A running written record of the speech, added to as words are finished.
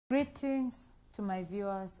Greetings to my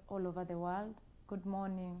viewers all over the world. Good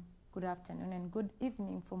morning, good afternoon, and good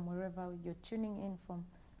evening from wherever you're tuning in from.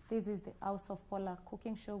 This is the House of Paula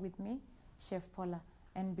cooking show with me, Chef Paula.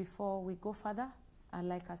 And before we go further, I'd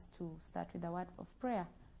like us to start with a word of prayer.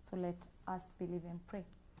 So let us believe and pray.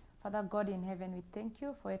 Father God in heaven, we thank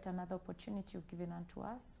you for yet another opportunity you've given unto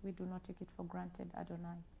us. We do not take it for granted,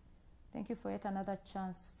 Adonai. Thank you for yet another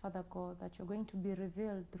chance, Father God, that you're going to be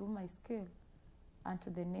revealed through my skill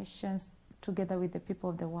unto the nations together with the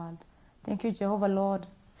people of the world. Thank you, Jehovah Lord,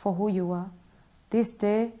 for who you are. This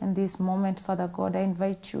day and this moment, Father God, I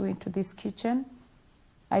invite you into this kitchen.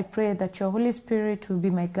 I pray that your Holy Spirit will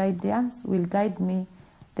be my guidance, will guide me.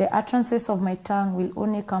 The utterances of my tongue will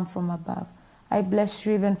only come from above. I bless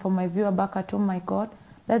you even for my viewer back at home, my God.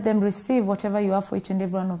 Let them receive whatever you have for each and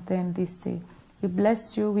every one of them this day. We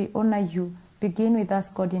bless you, we honor you. Begin with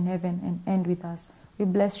us, God in heaven, and end with us. We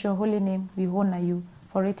bless your holy name. We honor you.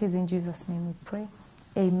 For it is in Jesus' name we pray.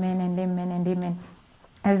 Amen and amen and amen.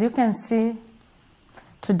 As you can see,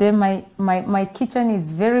 today my kitchen is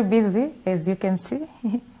very busy, as you can see.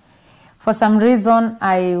 For some reason,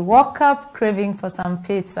 I woke up craving for some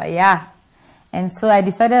pizza, yeah. And so I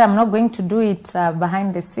decided I'm not going to do it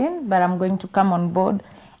behind the scene, but I'm going to come on board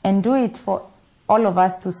and do it for all of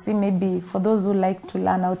us to see, maybe for those who like to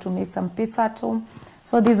learn how to make some pizza at home.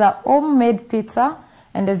 So these are homemade pizza.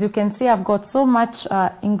 And as you can see, I've got so much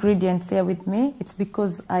ingredients here with me. It's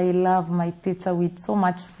because I love my pizza with so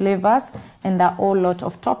much flavors and a whole lot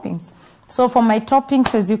of toppings. So for my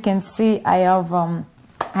toppings, as you can see, I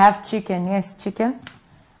have chicken. Yes, chicken.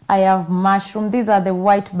 I have mushroom. These are the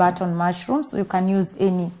white button mushrooms. You can use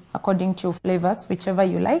any according to your flavors, whichever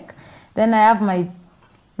you like. Then I have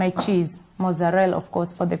my cheese, mozzarella, of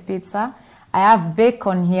course, for the pizza. I have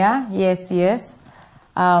bacon here. Yes, yes.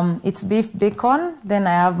 It's beef bacon. Then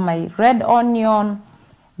I have my red onion,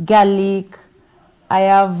 garlic. I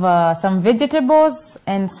have some vegetables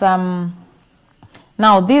and some.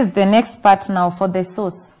 Now this is the next part now for the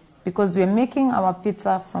sauce, because we're making our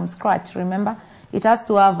pizza from scratch. Remember, it has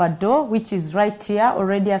to have a dough, which is right here.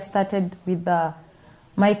 Already I've started with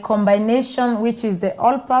my combination, which is the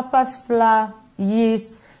all-purpose flour,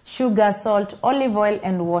 yeast, sugar, salt, olive oil,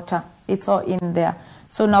 and water. It's all in there.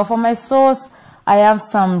 So now for my sauce, I have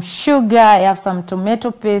some sugar, I have some tomato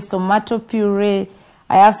paste, tomato puree,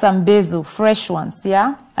 I have some basil, fresh ones,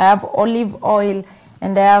 yeah? I have olive oil,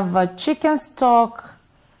 and I have chicken stock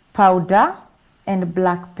powder and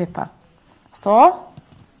black pepper. So,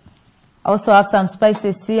 I also have some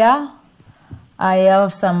spices here. I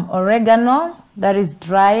have some oregano, that is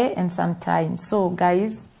dry, and some thyme. So,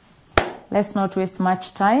 guys, let's not waste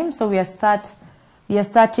much time. So, we are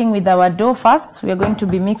starting with our dough first. We are going to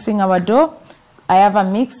be mixing our dough. I have a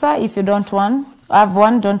mixer. If you don't have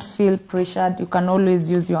one, don't feel pressured. You can always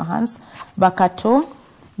use your hands back at home.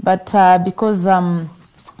 But because I'm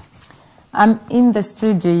in the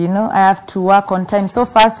studio, you know, I have to work on time. So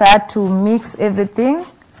first I had to mix everything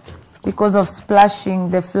because of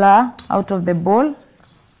splashing the flour out of the bowl.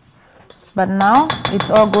 But now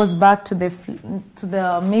it all goes back to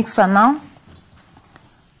the mixer now.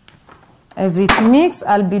 As it mixes,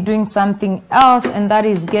 I'll be doing something else, and that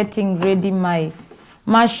is getting ready my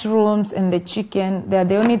mushrooms and the chicken. They are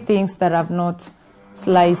the only things that I've not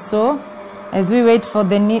sliced. So, as we wait for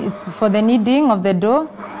the kneading of the dough,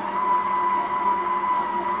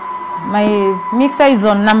 my mixer is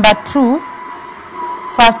on number 2.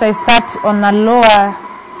 First, I start on a lower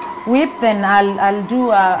whip, then I'll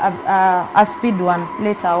do a speed one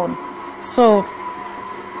later on. So,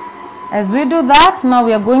 as we do that, now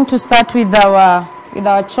we are going to start with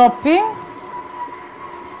our chopping.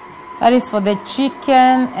 That is for the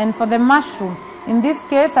chicken and for the mushroom. In this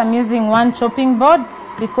case, I'm using one chopping board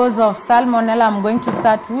because of salmonella. I'm going to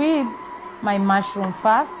start with my mushroom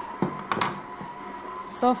first.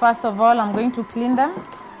 So first of all, I'm going to clean them.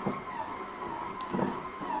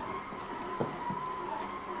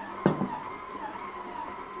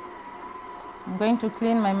 I'm going to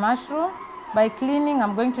clean my mushroom. By cleaning,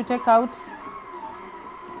 I'm going to take out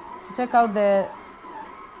the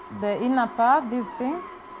inner part, this thing.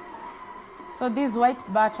 So this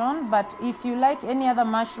white button, but if you like any other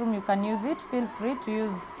mushroom, you can use it. Feel free to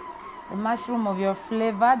use the mushroom of your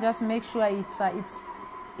flavor. Just make sure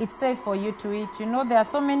it's safe for you to eat. You know, there are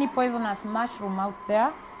so many poisonous mushrooms out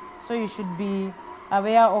there, so you should be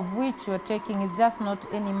aware of which you're taking. It's just not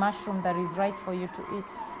any mushroom that is right for you to eat.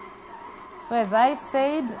 So as I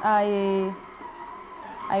said, I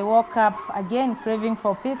woke up again craving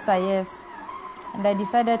for pizza, yes. And I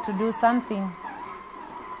decided to do something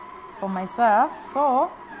for myself.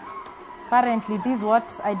 So apparently this is what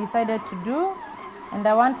I decided to do. And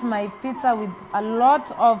I want my pizza with a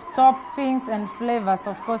lot of toppings and flavors.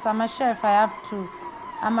 Of course, I'm a chef,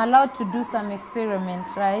 I'm allowed to do some experiments,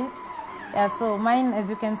 right? Yeah, so mine, as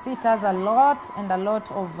you can see, it has a lot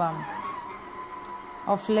of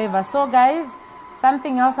flavor. So guys,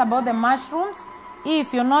 something else about the mushrooms,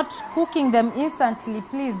 if you're not cooking them instantly,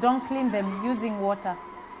 please don't clean them using water.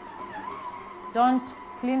 Don't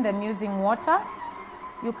clean them using water.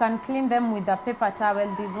 You can clean them with a paper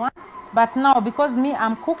towel, this one. But now, because me,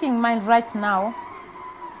 I'm cooking mine right now,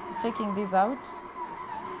 I'm taking this out.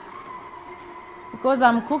 Because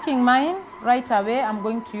I'm cooking mine right away, I'm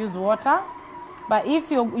going to use water. But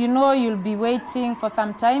if you know you'll be waiting for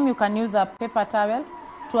some time, you can use a paper towel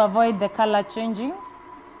to avoid the color changing.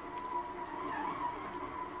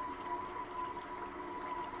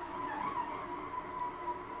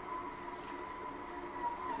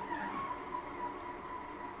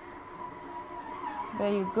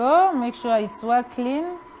 There you go. Make sure it's well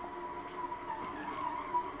clean.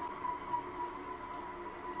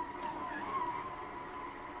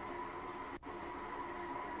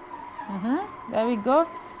 There we go.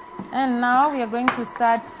 And now we are going to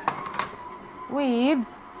start with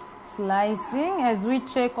slicing as we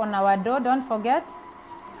check on our dough. Don't forget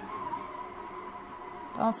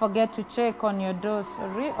to check on your dough.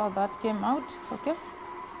 Sorry, oh, that came out. It's okay.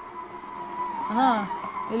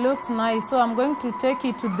 It looks nice. So I'm going to take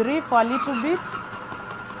it to 3 for a little bit.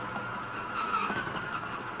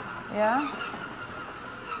 Yeah.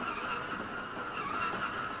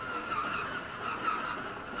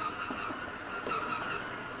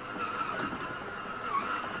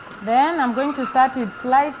 Then I'm going to start with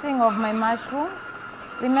slicing of my mushroom.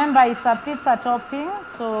 Remember, it's a pizza topping,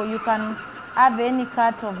 so you can have any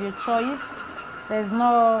cut of your choice. There's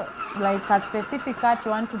no like a specific cut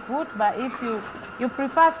you want to put, but if you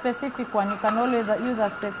prefer a specific one, you can always use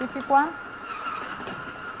a specific one.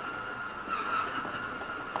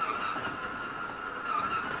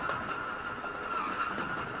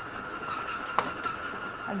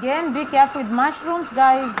 Again, be careful with mushrooms,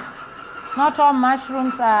 guys. Not all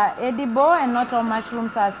mushrooms are edible and not all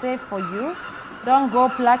mushrooms are safe for you. Don't go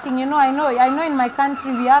plucking. You know, I know in my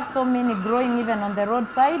country we have so many growing even on the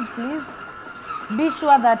roadside. Please be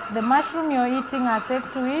sure that the mushroom you're eating are safe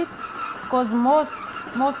to eat, because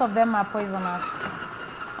most of them are poisonous.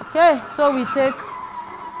 Okay, so we take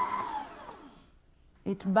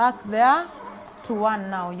it back there to 1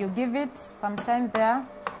 now. You give it some time there.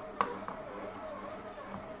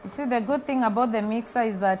 You see, the good thing about the mixer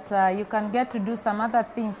is that you can get to do some other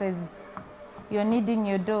things as you're kneading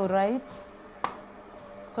your dough, right?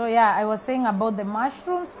 So yeah, I was saying about the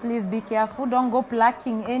mushrooms, please be careful. Don't go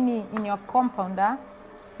plucking any in your compounder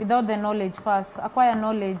without the knowledge first. Acquire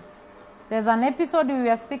knowledge. There's an episode we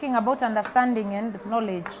were speaking about understanding and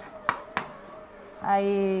knowledge.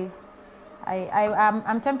 I'm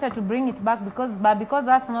tempted to bring it back because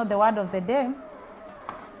that's not the word of the day.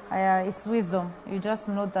 It's wisdom. You just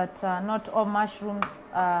know that not all mushrooms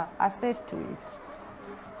are safe to eat.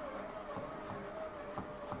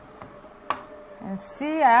 And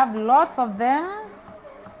see, I have lots of them.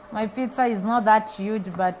 My pizza is not that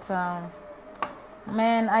huge, but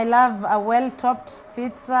man, I love a well-topped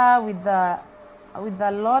pizza with a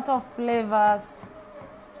lot of flavors.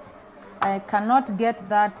 I cannot get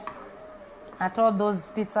that at all those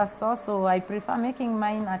pizza stores, so I prefer making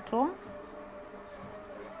mine at home,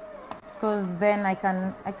 because then I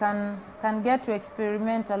can get to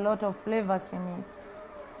experiment a lot of flavors in it.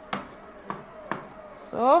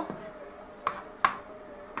 So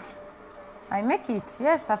I make it.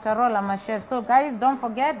 Yes, after all, I'm a chef. So guys, don't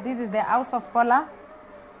forget, this is the House of Paula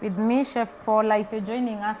with me, Chef Paula. If you're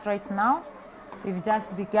joining us right now, we've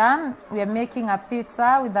just begun. We are making a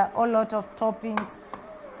pizza with a whole lot of toppings.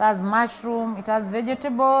 It has mushroom, it has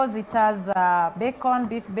vegetables, it has bacon,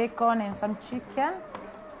 beef bacon, and some chicken.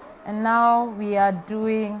 And now we are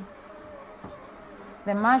doing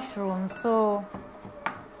the mushroom. So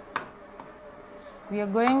we are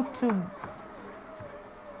going to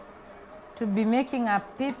be making a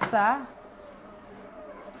pizza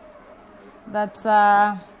that's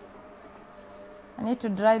I need to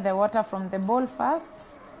dry the water from the bowl first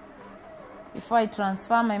before I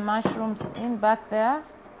transfer my mushrooms in back there.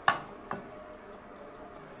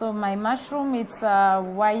 So my mushroom, it's a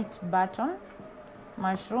white button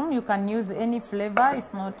mushroom. You can use any flavor.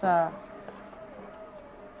 It's not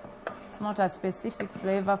a specific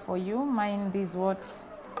flavor for you. Mine is what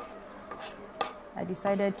I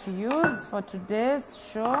decided to use for today's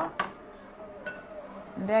show.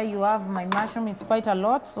 And there you have my mushroom. It's quite a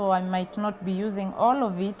lot, so I might not be using all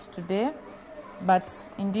of it today, but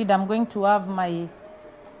indeed I'm going to have my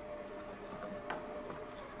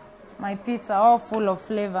my pizza all full of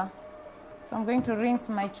flavor. So I'm going to rinse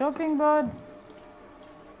my chopping board.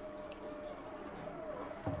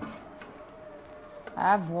 I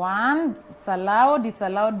have one. It's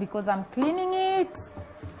allowed because I'm cleaning it.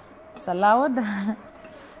 It's allowed.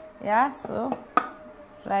 Yeah, so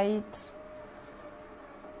right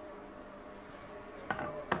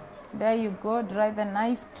there you go. Dry the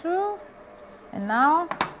knife too. And now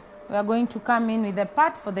we are going to come in with the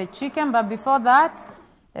part for the chicken, but before that,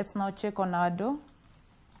 let's now check on our dough.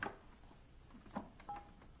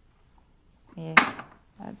 Yes,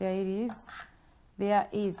 there it is. There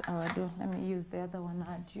is our dough. Let me use the other one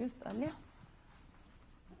I had used earlier.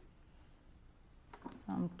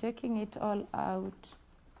 So I'm taking it all out,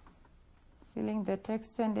 feeling the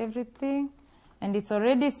texture and everything, and it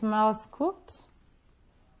already smells cooked.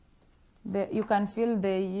 You can feel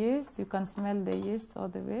the yeast, you can smell the yeast all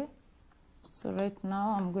the way. So right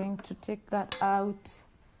now I'm going to take that out,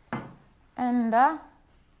 and a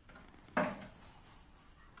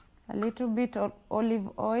little bit of olive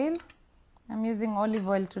oil. I'm using olive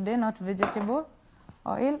oil today, not vegetable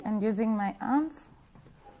oil, and using my hands.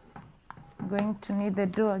 I'm going to knead the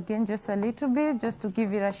dough again just a little bit, just to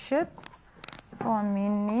give it a shape for a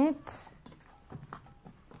minute.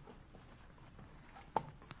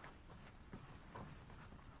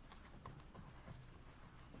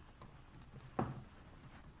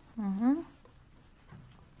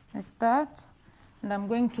 Like that, and I'm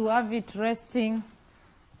going to have it resting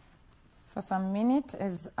for some minutes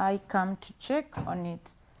as I come to check on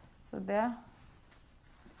it. So there,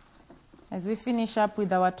 as we finish up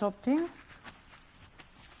with our topping.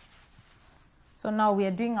 So now we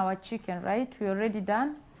are doing our chicken, right? We're already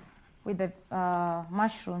done with the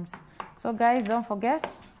mushrooms. So guys, don't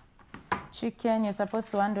forget, chicken, you're supposed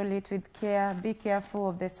to handle it with care. Be careful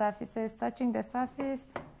of the surfaces, touching the surface,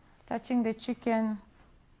 touching the chicken,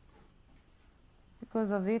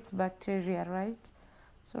 because of its bacteria, right?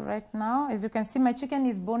 So right now, as you can see, my chicken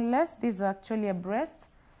is boneless. This is actually a breast,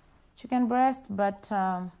 chicken breast, but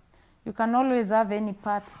you can always have any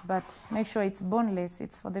part, but make sure it's boneless.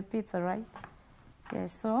 It's for the pizza, right? Okay,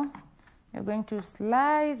 so you're going to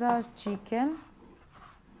slice our chicken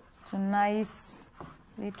to nice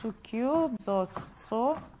little cubes or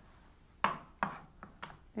so.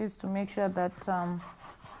 This is to make sure that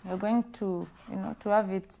you're going to, to have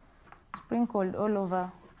it sprinkled all over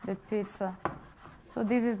the pizza. So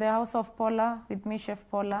this is the House of Paula with me, Chef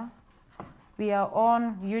Paula. We are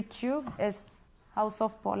on YouTube as House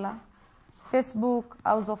of Paula, Facebook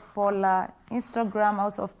House of Paula, Instagram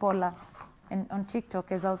House of Paula, and on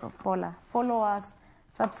TikTok as House of Paula. Follow us,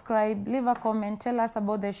 subscribe, leave a comment, tell us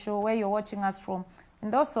about the show, where you're watching us from.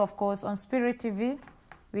 And also, of course, on Spirit TV.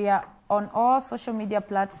 We are on all social media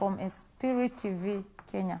platforms as Spirit TV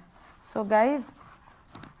Kenya. So guys,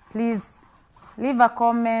 please leave a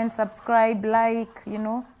comment, subscribe, like,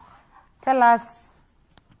 tell us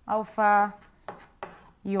how far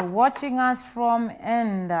you're watching us from,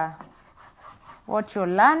 and what you're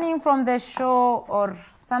learning from the show, or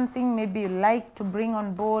something maybe you like to bring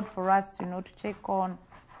on board for us to check on.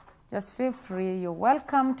 Just feel free. You're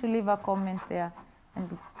welcome to leave a comment there,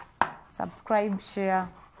 and subscribe, share,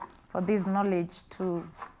 for this knowledge to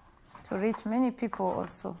reach many people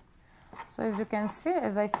also. So as you can see,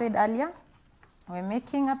 as I said earlier, we're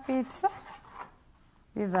making a pizza.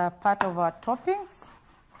 These are part of our toppings.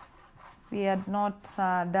 We had not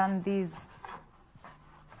done these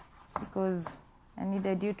because I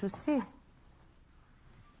needed you to see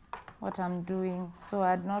what I'm doing. So I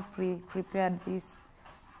had not prepared this.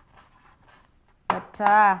 But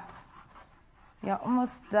we are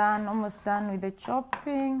almost done with the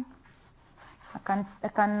chopping. I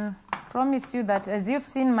can promise you that, as you've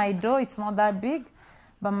seen my dough, it's not that big,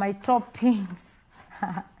 but my toppings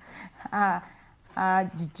are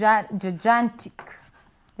gigantic.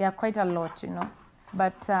 They are quite a lot,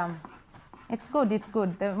 But it's good, it's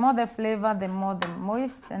good. The more the flavor, the more the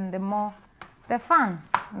moist, and the more the fun.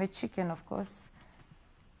 The chicken, of course,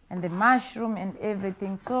 and the mushroom and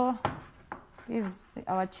everything. So this is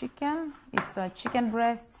our chicken. It's a chicken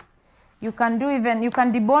breast. You can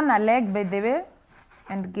debone a leg, by the way,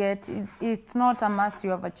 and it's not a must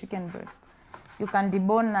you have a chicken breast. You can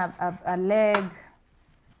debone a leg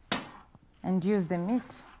and use the meat.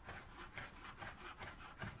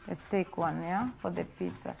 Let's take one, yeah, for the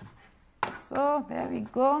pizza. So there we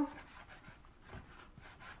go.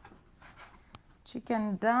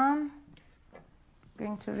 Chicken done.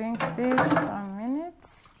 Going to rinse this for a minute.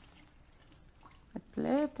 A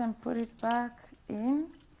plate and put it back in.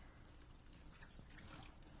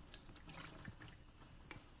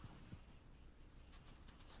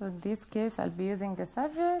 So in this case, I'll be using the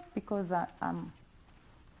serviette because I'm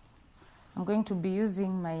going to be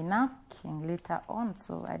using my napkin later on,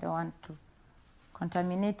 so I don't want to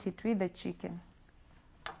contaminate it with the chicken.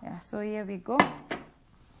 Yeah, so here we go.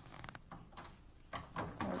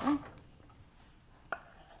 Sorry.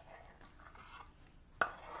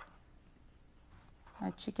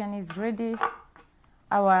 Our chicken is ready.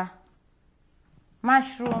 Our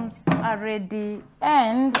mushrooms are ready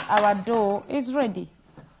and our dough is ready.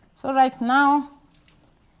 So right now,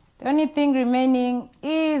 the only thing remaining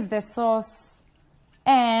is the sauce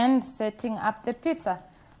and setting up the pizza.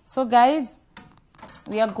 So guys,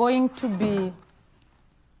 I'm going to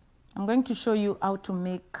show you how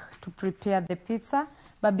to prepare the pizza.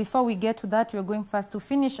 But before we get to that, we're going first to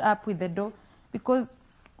finish up with the dough, because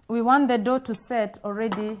we want the dough to set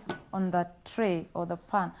already on the tray or the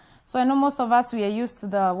pan. So I know most of us, we are used to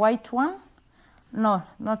the white one. No,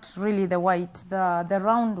 not really the white, the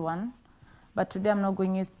round one. But today I'm not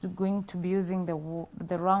going to be using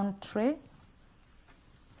the round tray.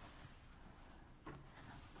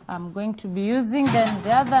 I'm going to be using then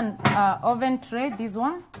the other oven tray, this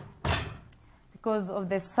one. Because of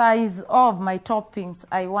the size of my toppings,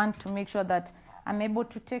 I want to make sure that I'm able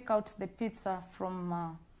to take out the pizza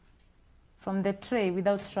from the tray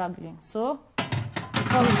without struggling. So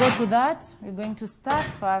before we go to that, we're going to start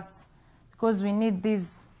first, because we need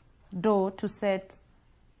this dough to set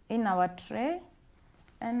in our tray,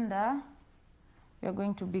 and we are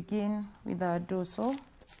going to begin with our dough. So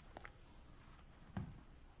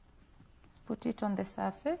put it on the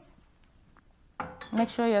surface. Make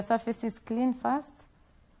sure your surface is clean first.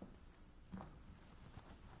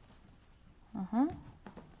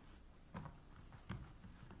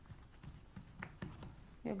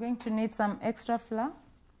 You're going to need some extra flour.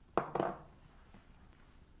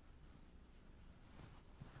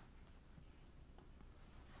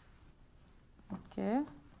 Okay.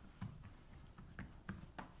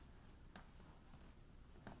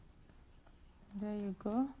 There you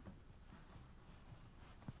go.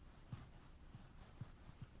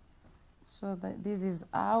 So that this is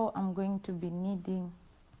how I'm going to be kneading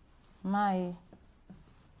my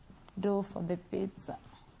dough for the pizza.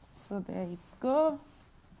 So there you go.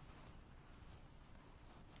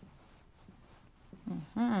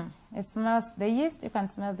 It smells, the yeast, you can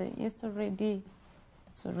smell the yeast already.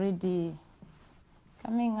 It's already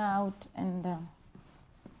coming out, and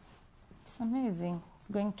it's amazing. It's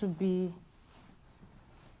going to be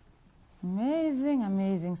amazing,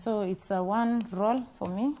 amazing. So it's a one roll for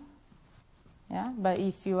me. Yeah, but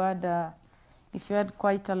if you had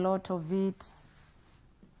quite a lot of it,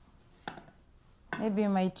 maybe you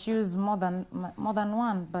might choose more than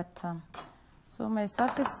one. But so my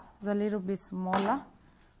surface is a little bit smaller.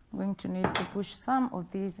 I'm going to need to push some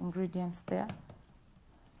of these ingredients there,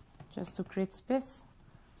 just to create space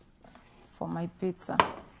for my pizza.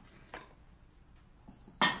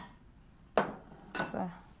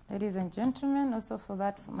 So, ladies and gentlemen, also so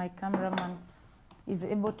that my cameraman is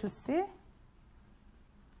able to see,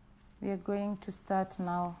 we are going to start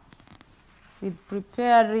now with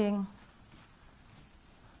preparing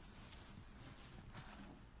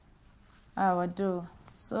our dough.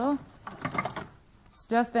 So it's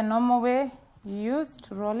just the normal way you use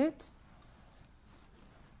to roll it.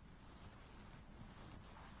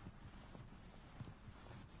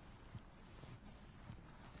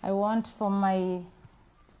 I want for my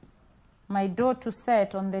dough to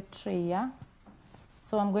set on the tray, yeah?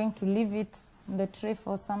 So I'm going to leave it on the tray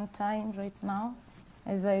for some time right now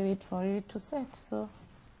as I wait for it to set. So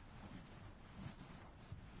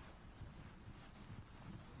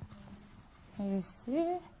you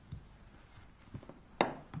see,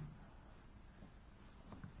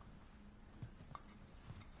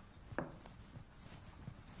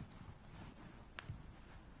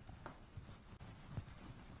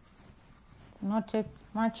 it's not take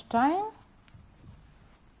much time,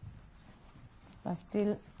 but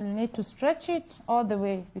still you need to stretch it all the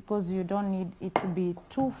way, because you don't need it to be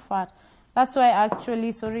too fat. That's why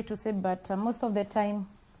actually, sorry to say, but most of the time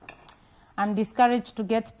I'm discouraged to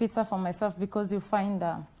get pizza for myself, because you find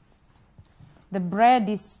the bread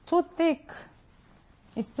is too thick.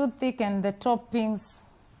 It's too thick, and the toppings,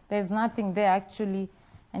 there's nothing there actually,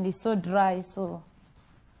 and it's so dry. So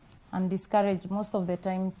I'm discouraged most of the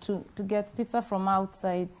time to get pizza from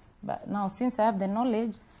outside. But now, since I have the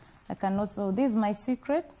knowledge, I can also, this is my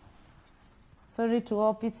secret. Sorry to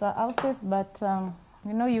all pizza houses, but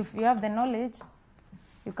you know, if you have the knowledge,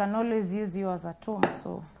 you can always use yours at home.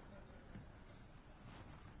 So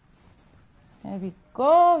there we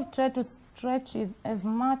go. Try to stretch it as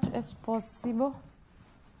much as possible.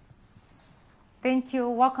 Thank you.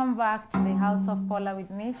 Welcome back to the House of Paula with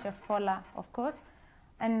me, Chef Paula, of course.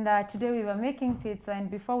 And today we were making pizza, and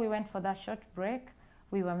before we went for that short break,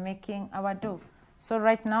 we were making our dough. So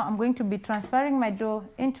right now I'm going to be transferring my dough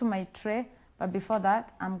into my tray, but before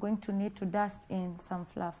that I'm going to need to dust in some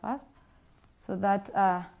flour first so that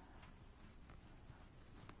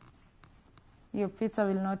your pizza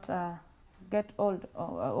will not get old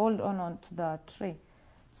on onto the tray.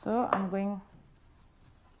 So I'm going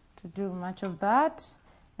to do much of that.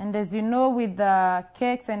 And as you know, with the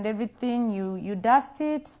cakes and everything, you dust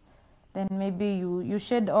it, then maybe you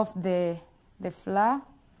shade off the flour,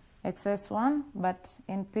 excess one, but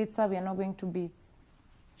in pizza we are not going to be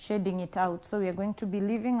shading it out. So we are going to be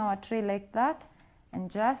leaving our tray like that,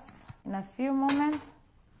 and just in a few moments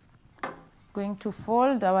going to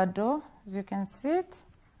fold our dough. As you can see it,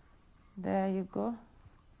 there you go.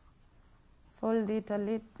 Fold it a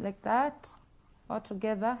little like that, all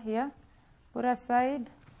together here. Put aside,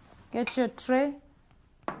 get your tray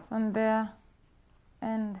from there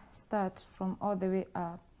and start from all the way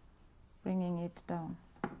up, bringing it down.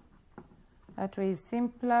 That way it's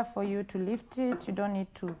simpler for you to lift it. You don't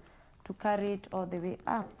need to carry it all the way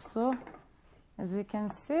up. So as you can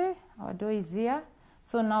see, our dough is here.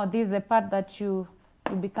 So now this is the part that you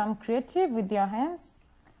become creative with your hands.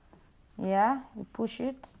 Yeah, you push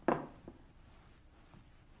it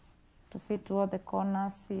to fit to all the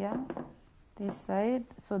corners here, this side.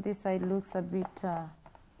 So this side looks a bit,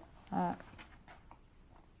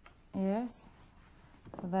 yes,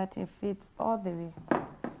 so that it fits all the way.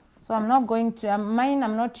 So I'm not going to, I'm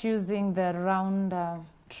not using the round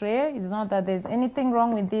tray. It's not that there's anything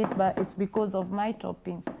wrong with it, but it's because of my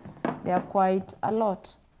toppings. They are quite a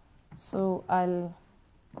lot. So I'll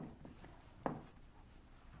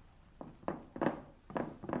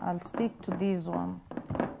stick to this one.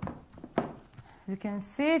 You can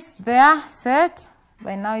see it's there, set.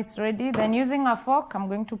 By now it's ready. Then using a fork, I'm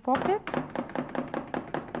going to poke it.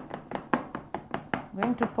 I'm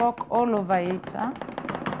going to poke all over it,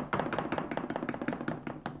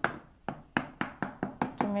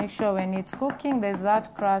 to make sure when it's cooking, there's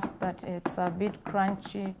that crust that it's a bit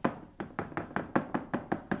crunchy.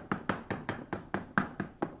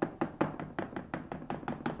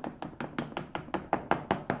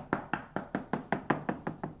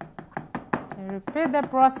 Repeat the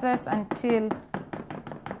process until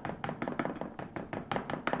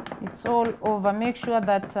it's all over. Make sure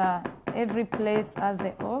that every place has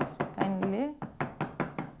the holes, kindly.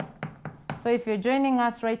 So if you're joining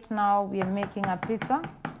us right now, we are making a pizza.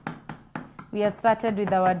 We have started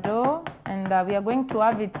with our dough, and we are going to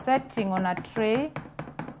have it setting on a tray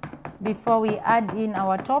before we add in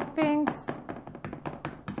our toppings.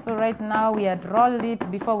 So right now we had rolled it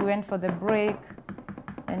before we went for the break.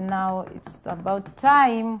 And now it's about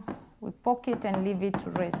time we poke it and leave it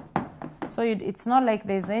to rest. So it's not like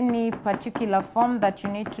there's any particular form that you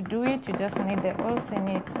need to do it. You just need the oils in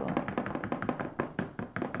it. So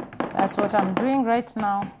that's what I'm doing right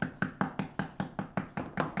now.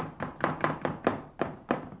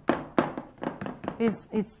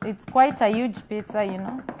 It's quite a huge pizza, you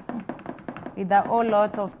know, with a whole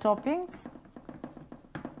lot of toppings.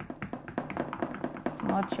 It's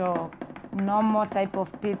not your normal type of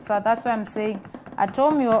pizza. That's why I'm saying at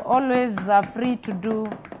home you're always free to do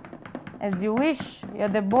as you wish. You're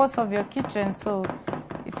the boss of your kitchen. So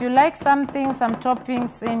if you like something, some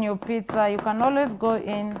toppings in your pizza, you can always go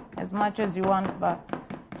in as much as you want, but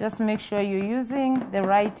just make sure you're using the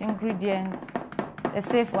right ingredients, a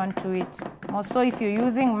safe one to eat. Also, if you're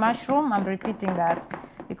using mushroom, I'm repeating that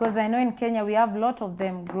because I know in Kenya we have a lot of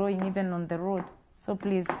them growing even on the road. So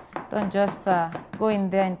please don't just go in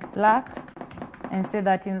there and pluck and say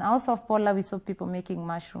that in House of Paula we saw people making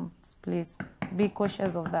mushrooms. Please be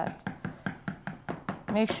cautious of that.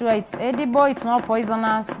 Make sure it's edible, it's not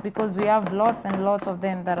poisonous, because we have lots and lots of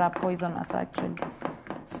them that are poisonous actually.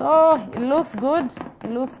 So it looks good,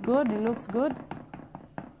 it looks good, it looks good.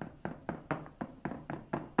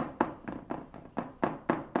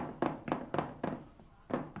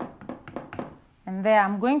 And there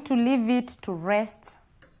I'm going to leave it to rest.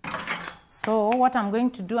 So what I'm going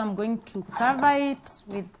to do, I'm going to cover it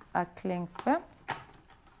with a cling film.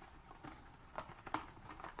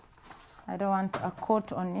 I don't want a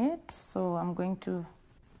coat on it, so I'm going to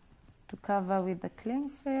cover with the cling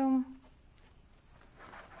film.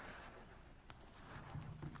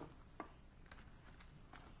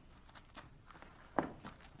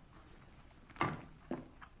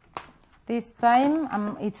 This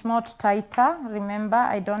time it's not tighter. Remember,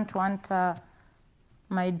 I don't want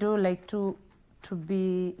my dough like to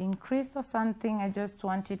be increased or something. I just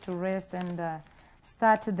want it to rest and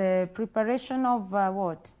start the preparation of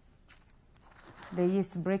what? The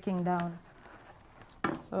yeast breaking down.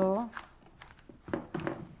 So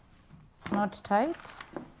it's not tight,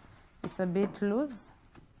 it's a bit loose.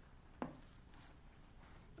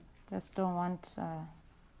 Just don't want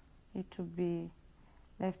it to be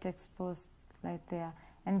left exposed like there.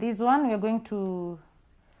 And this one we are going to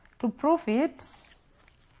proof it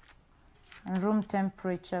in room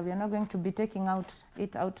temperature. We are not going to be taking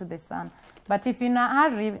it out to the sun. But if in a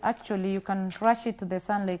hurry, actually you can rush it to the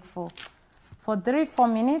sun like for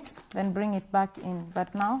 3-4 minutes, then bring it back in.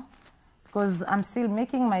 But now, because I'm still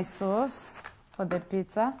making my sauce for the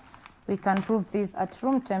pizza, we can proof this at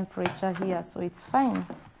room temperature here, so it's fine.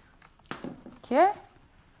 Okay,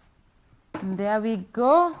 and there we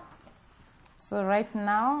go. So right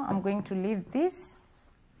now I'm going to leave this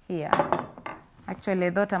here. Actually, I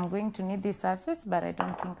thought I'm going to need this surface, but I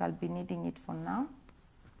don't think I'll be needing it for now.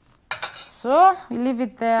 So we leave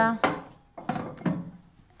it there,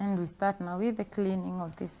 and we start now with the cleaning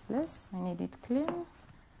of this place. We need it clean.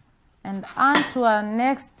 And on to our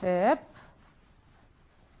next step.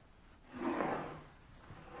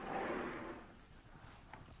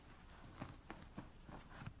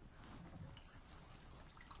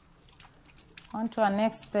 On to our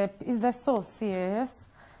next step is the sauce, yes.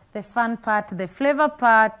 The fun part, the flavor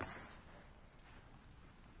part,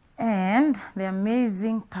 and the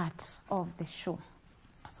amazing part of the show.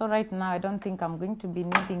 So right now I don't think I'm going to be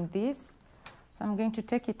needing this. So I'm going to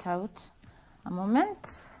take it out. A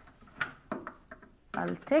moment.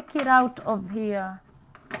 I'll take it out of here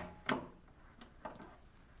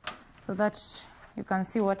so that you can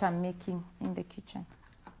see what I'm making in the kitchen.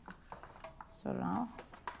 So now,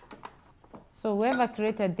 so whoever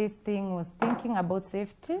created this thing was thinking about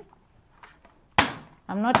safety.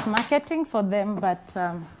 I'm not marketing for them, but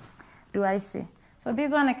do I see? So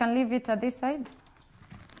this one I can leave it at this side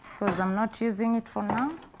because I'm not using it for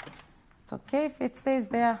now. It's okay if it stays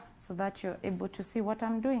there so that you're able to see what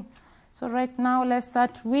I'm doing. So right now let's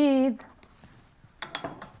start with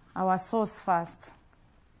our sauce first.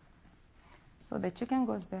 So the chicken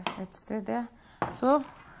goes there, let's stay there. So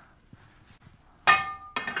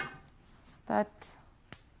start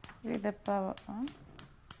with the power on.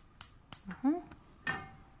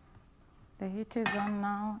 The heat is on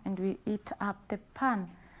now, and we heat up the pan.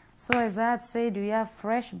 So as I had said, we have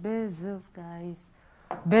fresh basil, guys.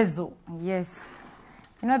 Basil, yes.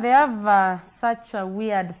 You know, they have such a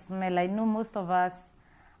weird smell. I know most of us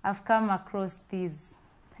have come across these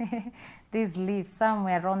these leaves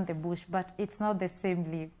somewhere around the bush, but it's not the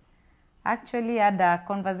same leaf. Actually, I had a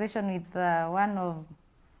conversation with one of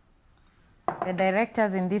the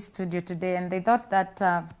directors in this studio today, and they thought that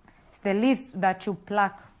it's the leaves that you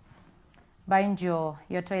pluck behind your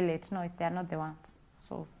toilet. No, they are not the ones.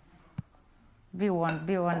 So be warned,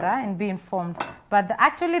 and be informed. But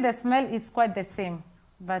actually the smell is quite the same,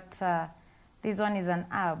 but this one is an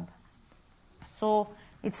herb. So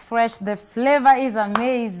it's fresh, the flavor is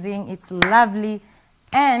amazing, it's lovely,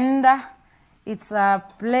 and it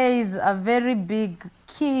plays a very big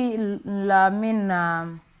key,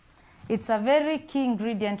 it's a very key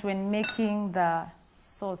ingredient when making the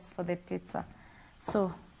sauce for the pizza.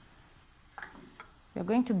 So we're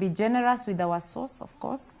going to be generous with our sauce, of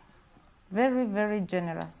course. Very, very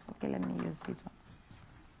generous. Okay, let me use this one.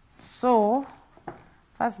 So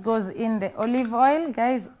first goes in the olive oil,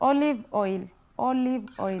 guys. Olive oil,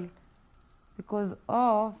 because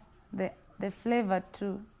of the flavor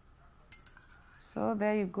too. So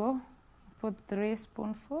there you go. Put 3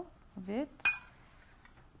 spoonfuls of it.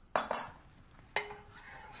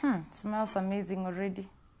 Smells amazing already.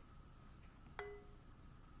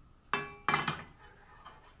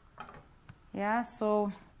 Yeah,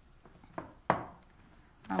 so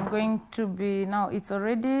I'm going to be, now it's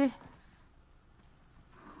already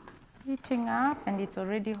heating up and it's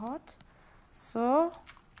already hot. So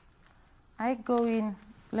I go in,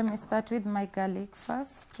 let me start with my garlic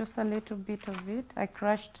first, just a little bit of it. I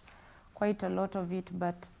crushed quite a lot of it,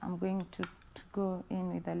 but I'm going to go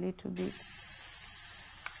in with a little bit,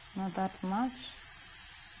 not that much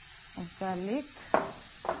of garlic.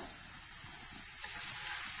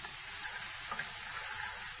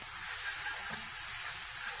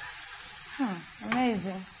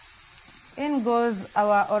 Amazing. In goes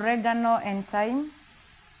our oregano and thyme.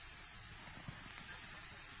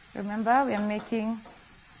 Remember, we are making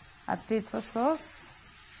a pizza sauce.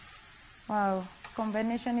 Wow,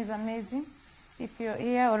 combination is amazing. If you're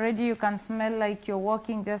here already, you can smell like you're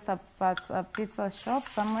walking just at a pizza shop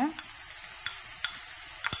somewhere.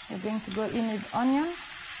 You're going to go in with onion.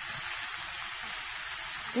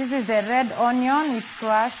 This is the red onion. It's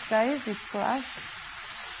crushed, guys. It's crushed.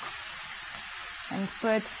 and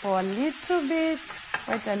sweat for a little bit,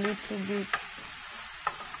 quite a little bit.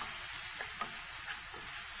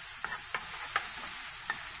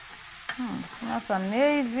 That's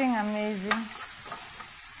amazing, amazing.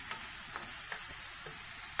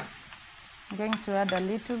 I'm going to add a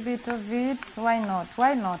little bit of it. Why not?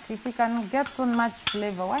 Why not? If you can get so much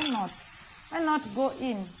flavor, why not? Why not go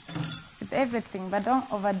in with everything, but don't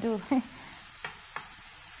overdo.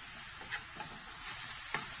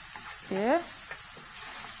 Okay.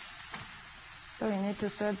 So we need to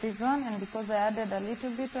spread this on, and because I added a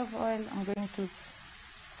little bit of oil, I'm going to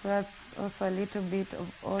spread also a little bit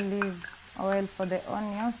of olive oil for the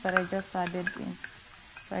onions that I just added in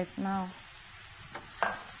right now.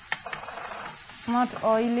 It's not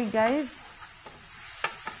oily, guys.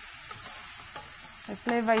 The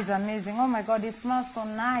flavor is amazing. Oh my God, it smells so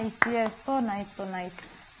nice. Yes, so nice, so nice.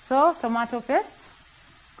 So tomato paste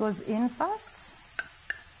goes in first.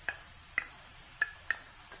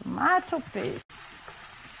 Tomato paste.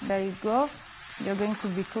 There you go. You're going to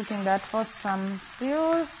be cooking that for some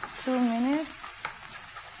few 2 minutes.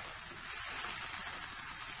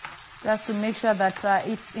 Just to make sure that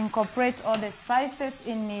it incorporates all the spices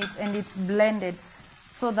in it and it's blended,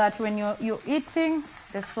 so that when you're eating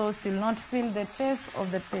the sauce, you'll not feel the taste of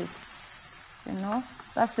the paste. You know,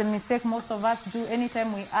 that's the mistake most of us do.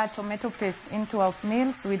 Anytime we add tomato paste into our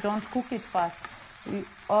meals, we don't cook it first. We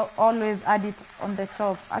always add it on the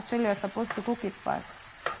top. Actually, we're supposed to cook it first.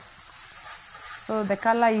 So the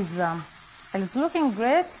color is it's looking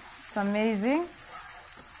great. It's amazing.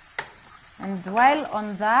 And while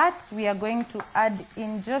on that, we are going to add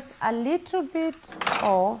in just a little bit,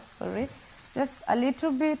 just a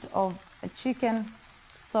little bit of a chicken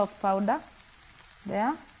stock powder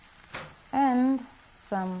there, and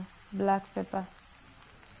some black pepper.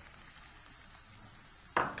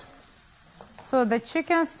 So the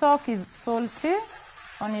chicken stock is salty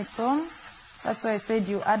on its own. That's why I said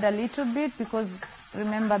you add a little bit, because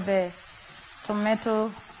remember the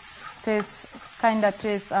tomato paste kind of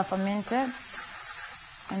tastes are fermented,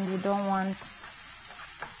 and you don't want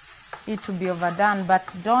it to be overdone. But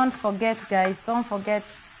don't forget, guys, don't forget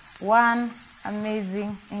one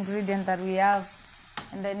amazing ingredient that we have.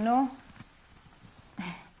 And I know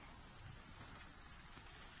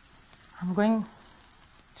I'm going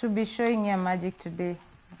to be showing you a magic today.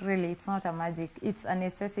 Really, it's not a magic, it's a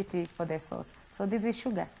necessity for the sauce. So this is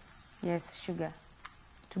sugar. Yes, sugar,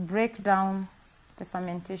 to break down the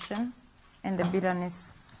fermentation and the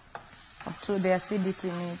bitterness to the acidity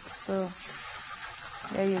in it. So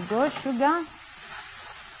there you go, sugar.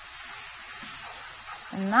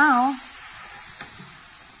 And now,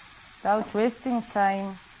 without wasting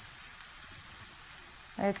time,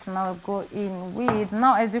 let's now go in with,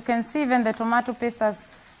 now as you can see, even the tomato paste has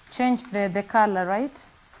changed the color, right?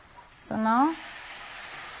 So now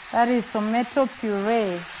that is tomato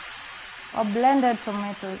puree or blended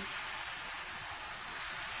tomatoes.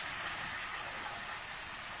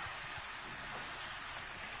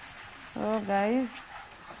 So guys,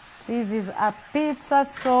 this is a pizza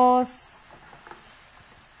sauce.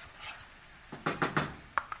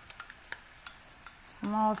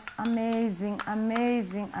 Smells amazing,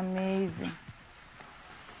 amazing, amazing.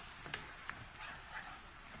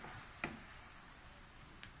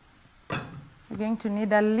 You're going to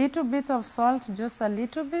need a little bit of salt, just a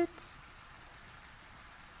little bit.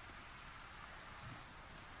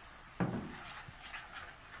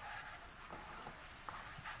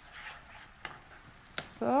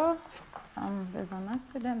 So there's an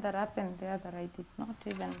accident that happened there that I did not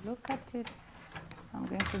even look at it. So I'm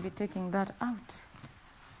going to be taking that out.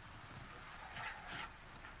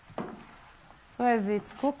 So as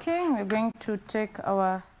it's cooking, we're going to take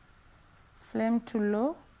our flame to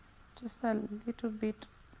low, just a little bit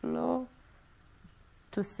low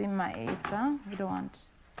to simmer it. We don't want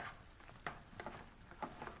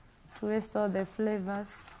to waste all the flavors.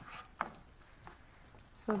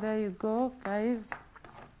 So there you go, guys.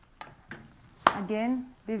 Again,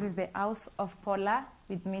 this is the House of Paula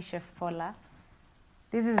with me, Chef Paula.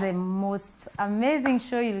 This is the most amazing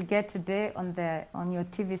show you'll get today on your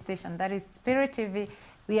TV station. That is Spirit TV.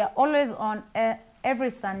 We are always on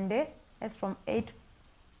every Sunday. It's from 8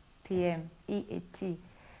 p.m. EAT.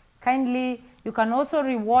 Kindly, you can also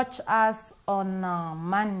rewatch us on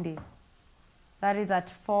Monday. That is at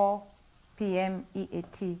 4 p.m.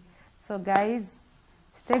 EAT. So guys,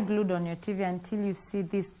 stay glued on your TV until you see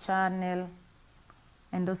this channel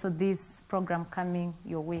and also this program coming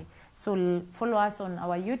your way. So follow us on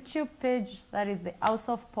our YouTube page, that is the House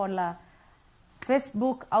of Paula,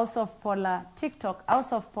 Facebook, House of Paula, TikTok,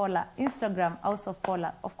 House of Paula, Instagram, House of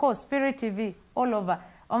Paula, of course, Spirit TV, all over.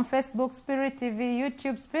 On Facebook, Spirit TV,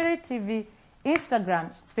 YouTube, Spirit TV,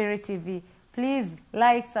 Instagram, Spirit TV. Please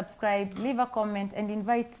like, subscribe, leave a comment, and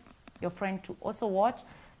invite your friend to also watch.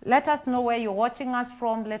 Let us know where you're watching us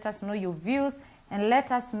from. Let us know your views, and let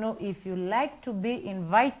us know if you like to be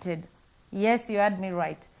invited. Yes, you heard me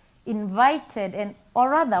right. Invited, and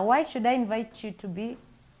or rather, why should I invite you to be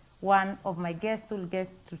one of my guests who will get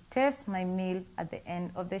to taste my meal at the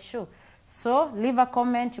end of the show? So leave a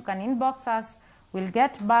comment. You can inbox us. We'll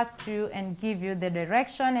get back to you and give you the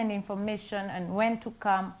direction and information and when to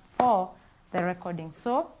come for the recording.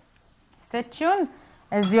 So stay tuned.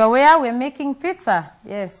 As you're aware, we're making pizza.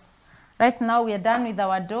 Yes. Right now we are done with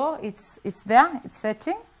our dough. It's there. It's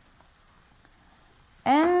setting.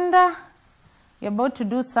 And we're about to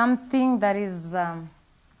do something that is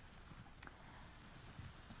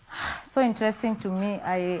so interesting to me.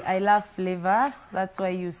 I love flavors. That's why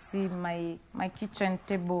you see my kitchen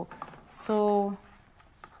table so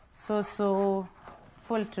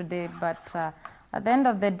full today. But at the end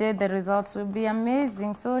of the day, the results will be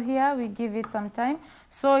amazing. So here we give it some time.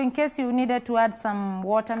 So in case you needed to add some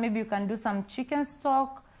water, maybe you can do some chicken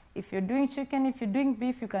stock. If you're doing chicken, if you're doing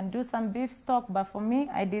beef, you can do some beef stock. But for me,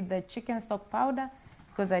 I did the chicken stock powder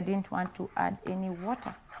because I didn't want to add any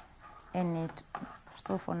water in it.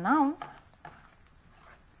 So for now,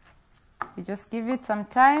 you just give it some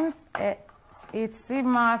time. It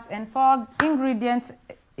simmers. And for ingredients,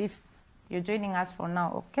 if you're joining us for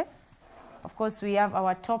now, okay? Of course, we have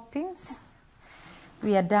our toppings.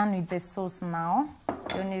 We are done with the sauce now.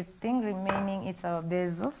 The only thing remaining is our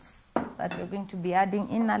basils that we're going to be adding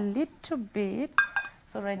in a little bit.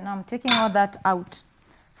 So right now I'm taking all that out.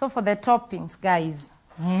 So for the toppings, guys,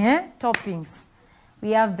 toppings,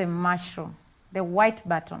 we have the mushroom, the white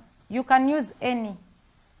button. You can use any,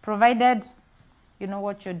 provided you know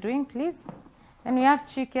what you're doing, please. Then we have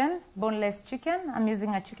chicken, boneless chicken. I'm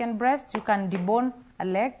using a chicken breast. You can debone a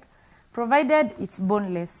leg, provided it's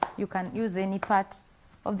boneless. You can use any part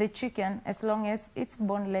of the chicken as long as it's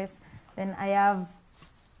boneless. Then I have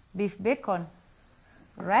beef bacon,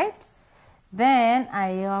 right? Then I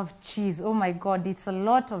have cheese. Oh my God, it's a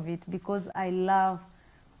lot of it because I love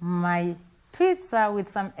my pizza with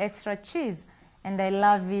some extra cheese, and I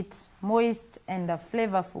love it moist and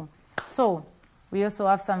flavorful. So we also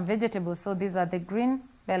have some vegetables. So these are the green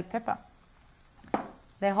bell pepper,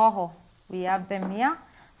 the hoho. We have them here.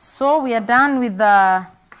 So we are done with the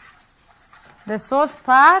sauce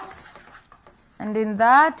part, and in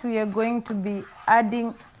that we are going to be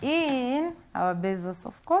adding in our basils,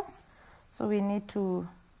 of course. So we need to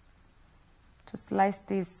slice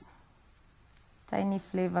this tiny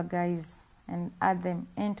flavor, guys, and add them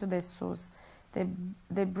into the sauce.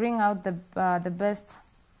 They bring out the best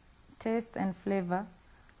taste and flavor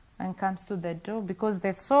when it comes to the dough, because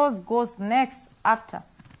the sauce goes next after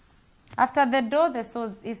the dough. The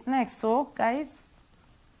sauce is next. So guys,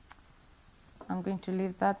 I'm going to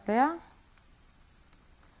leave that there.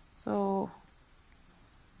 So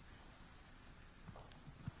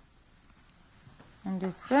at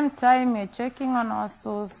the same time, we're checking on our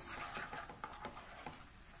sauce.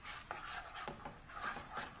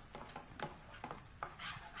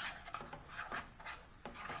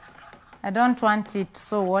 I don't want it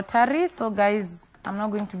so watery, so guys, I'm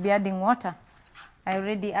not going to be adding water. I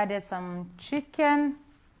already added some chicken.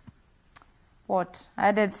 I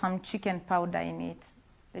added some chicken powder in it,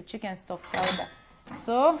 the chicken stock powder.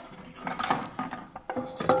 So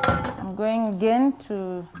I'm going again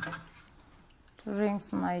to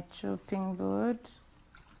rinse my chopping board.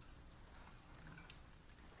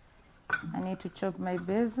 I need to chop my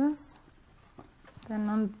basils.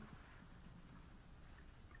 Then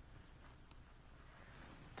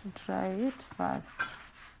to try it first.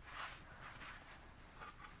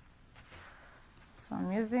 So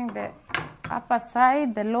I'm using the upper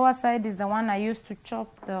side. The lower side is the one I used to chop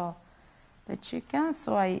the chicken.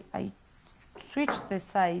 So I switched the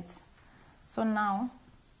sides. So now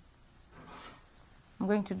I'm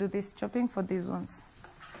going to do this chopping for these ones.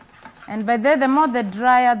 And by the more the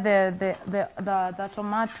drier the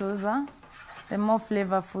tomatoes are, the more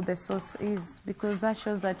flavorful the sauce is, because that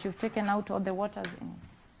shows that you've taken out all the water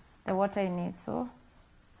in it. So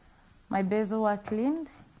my basil are cleaned.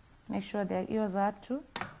 Make sure their ears are too.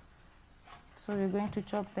 So we're going to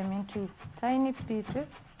chop them into tiny pieces.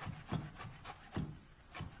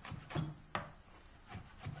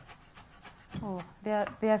 Oh, they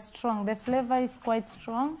are strong. The flavor is quite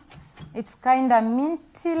strong. It's kind of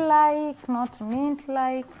minty-like, not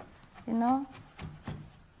mint-like, you know.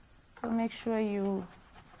 So make sure you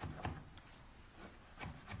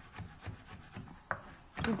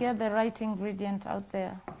get the right ingredient out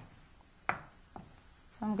there.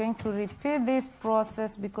 So I'm going to repeat this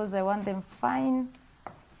process because I want them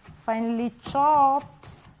finely chopped.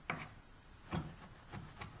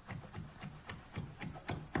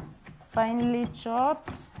 Finely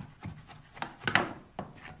chopped.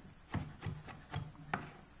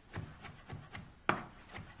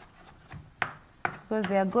 Because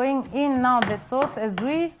they are going in now, the sauce, as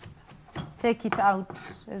we take it out.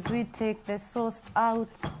 As we take the sauce out,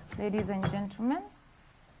 ladies and gentlemen.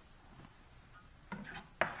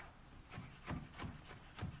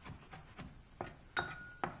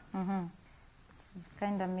 It's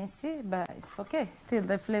kind of messy, but it's okay. Still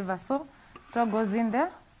the flavor. So it all goes in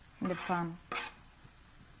there in the pan.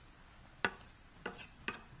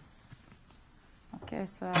 Okay,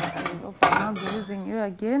 so I hope I'm not using you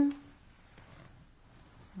again.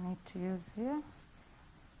 I need to use here.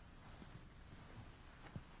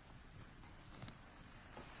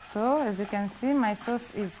 So as you can see, my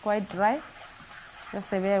sauce is quite dry, just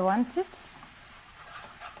the way I want it.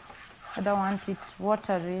 I don't want it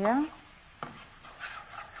watery here.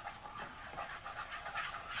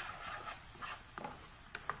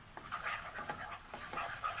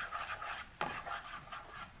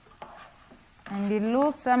 And it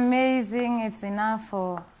looks amazing. It's enough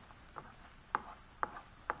for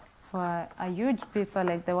a huge pizza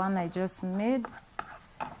like the one I just made.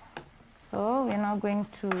 So we're now going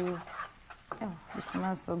to, oh, it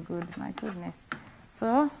smells so good, my goodness.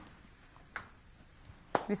 So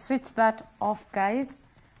we switch that off, guys.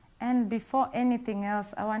 And before anything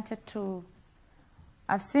else, I wanted to,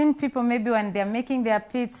 I've seen people maybe when they're making their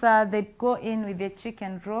pizza, they go in with their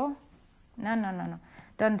chicken raw. No.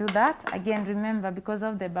 Don't do that. Again, remember, because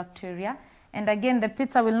of the bacteria. And again, the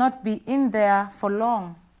pizza will not be in there for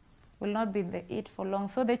long. Will not be the heat for long.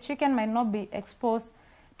 So the chicken might not be exposed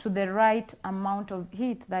to the right amount of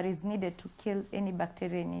heat that is needed to kill any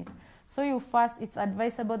bacteria in it. So you first, it's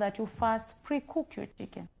advisable that you first pre-cook your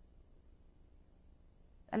chicken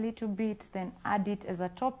a little bit, then add it as a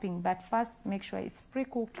topping, but first make sure it's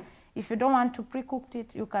pre-cooked. If you don't want to pre-cook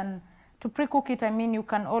it, you can, to pre-cook it, I mean, you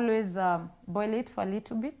can always boil it for a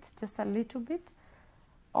little bit, just a little bit,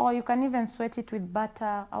 or you can even sweat it with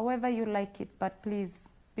butter, however you like it, but please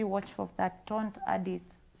be watchful of that. Don't add it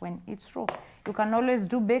when it's raw. You can always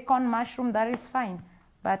do bacon, mushroom, that is fine.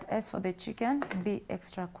 But as for the chicken, be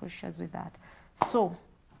extra cautious with that. So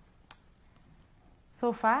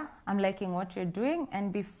far, I'm liking what you're doing.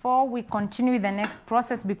 And before we continue with the next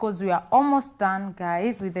process, because we are almost done,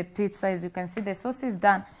 guys, with the pizza, as you can see, the sauce is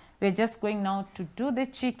done. We're just going now to do the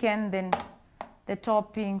chicken, then the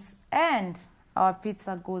toppings, and our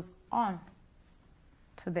pizza goes on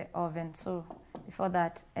to the oven. So before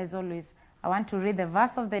that, as always, I want to read the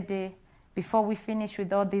verse of the day before we finish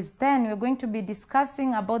with all this. Then we're going to be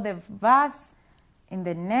discussing about the verse in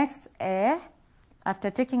the next after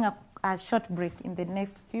taking a short break in the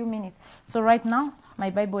next few minutes. So right now, my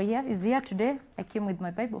Bible here is here today. I came with my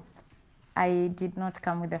Bible. I did not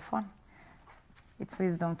come with a phone. It's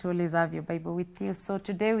wisdom to always have your Bible with you. So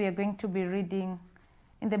today we are going to be reading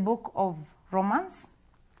in the book of Romans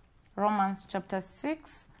chapter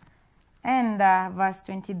 6 and verse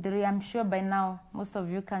 23. I'm sure by now most of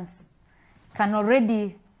you can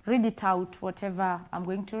already read it out, whatever I'm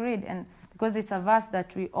going to read, and because it's a verse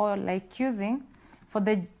that we all like using. For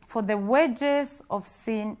the wages of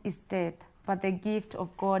sin is death, but the gift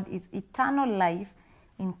of God is eternal life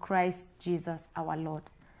in Christ Jesus our Lord.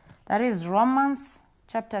 That is Romans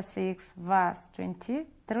chapter 6 verse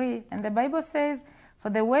 23, and the Bible says, for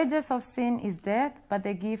the wages of sin is death, but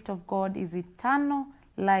the gift of God is eternal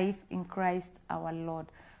life in Christ our Lord.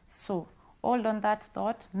 So hold on that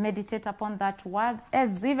thought, meditate upon that word,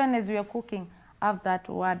 even as you are cooking, have that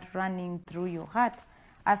word running through your heart.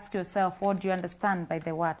 Ask yourself, what do you understand by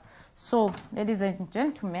the word? So, ladies and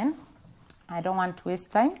gentlemen, I don't want to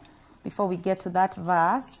waste time. Before we get to that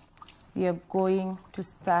verse, we are going to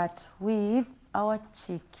start with our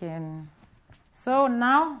chicken. So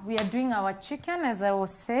now we are doing our chicken, as I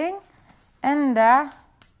was saying, and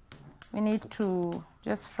we need to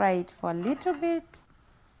just fry it for a little bit,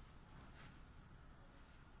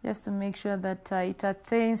 just to make sure that it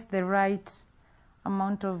attains the right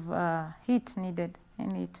amount of heat needed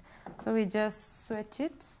in it. So we just sweat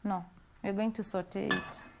it. No, we're going to saute it.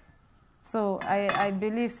 So I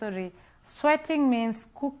believe, sweating means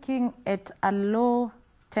cooking at a low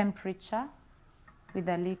temperature with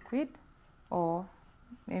a liquid, or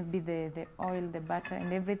maybe the oil, the butter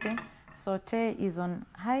and everything. Saute is on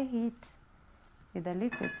high heat with the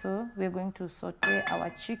liquid. So we're going to saute our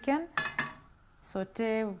chicken.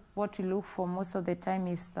 Saute, what we look for most of the time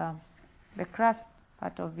is the crust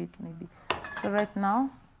part of it maybe. So right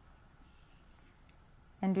now,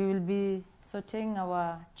 And we will be sauteing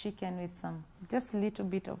our chicken with just a little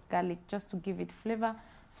bit of garlic, just to give it flavor,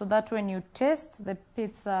 so that when you taste the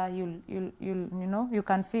pizza, you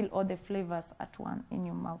can feel all the flavors at once in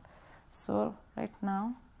your mouth. So right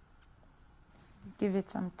now, give it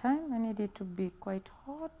some time. I need it to be quite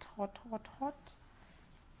hot. I'm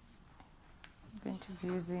going to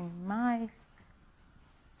be using my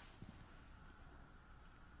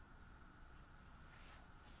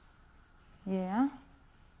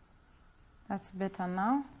that's better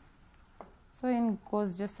now. So in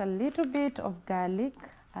goes just a little bit of garlic,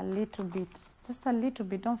 just a little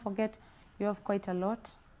bit. Don't forget you have quite a lot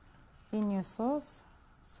in your sauce.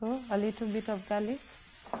 So a little bit of garlic.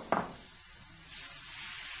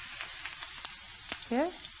 Okay,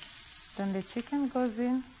 then the chicken goes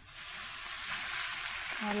in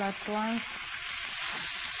all at once.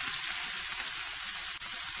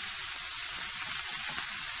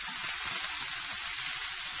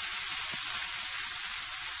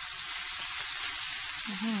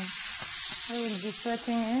 We will be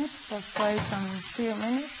sauteing it for quite some few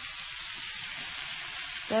minutes,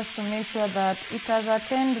 just to make sure that it has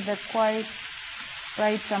attained the quite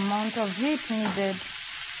right amount of heat needed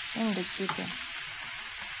in the chicken.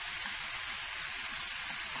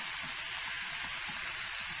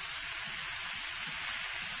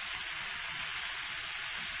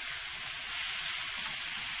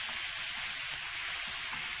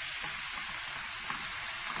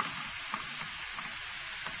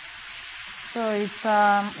 So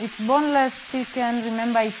it's boneless chicken.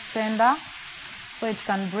 Remember, it's tender, so it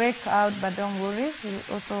can break out, but don't worry. You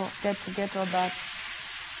also get all that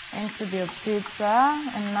into your pizza.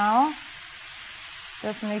 And now,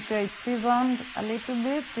 just make sure it's seasoned a little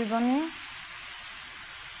bit, seasoning.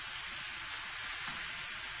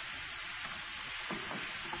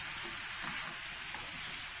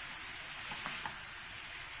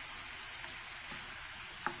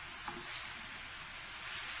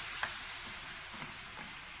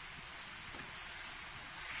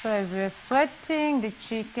 So as we're sweating the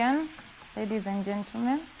chicken, ladies and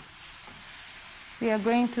gentlemen, we are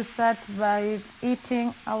going to start by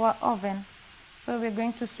heating our oven. So we're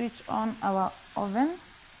going to switch on our oven.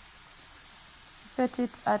 Set it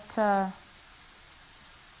at,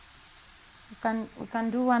 we can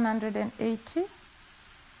do 180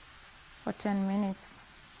 for 10 minutes.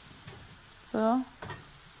 So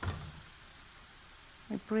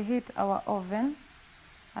we preheat our oven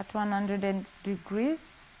at 100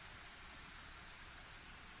 degrees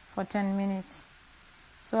for 10 minutes.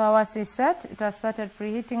 So ours is set. It has started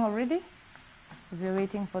preheating already. As we're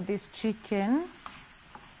waiting for this chicken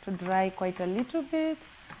to dry quite a little bit.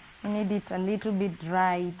 We need it a little bit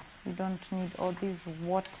dried. We don't need all this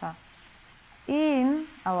water in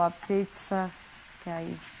our pizza,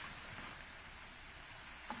 guys.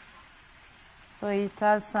 So it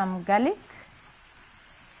has some garlic,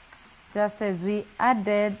 just as we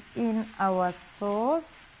added in our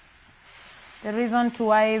sauce. The reason to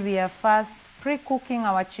why we are first pre-cooking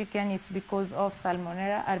our chicken is because of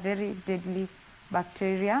Salmonella, a very deadly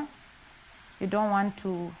bacteria. You don't want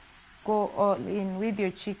to go all in with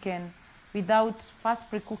your chicken without first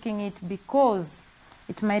pre-cooking it, because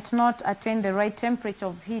it might not attain the right temperature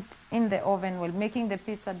of heat in the oven while making the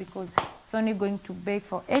pizza, because it's only going to bake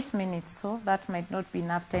for 8 minutes, so that might not be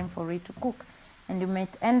enough time for it to cook, and you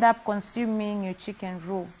might end up consuming your chicken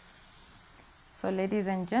raw. So ladies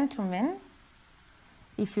and gentlemen,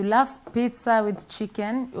 if you love pizza with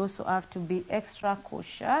chicken, you also have to be extra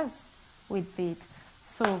cautious with it.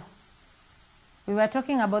 So we were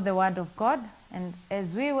talking about the Word of God, and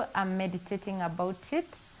as we are meditating about it,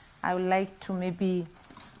 I would like to maybe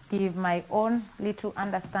give my own little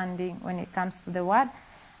understanding when it comes to the Word,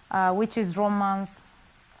 which is Romans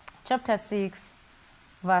chapter 6,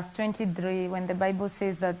 verse 23, when the Bible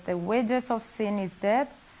says that the wages of sin is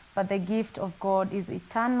death, but the gift of God is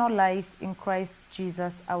eternal life in Christ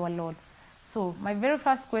Jesus our Lord. So my very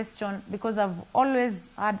first question, because I've always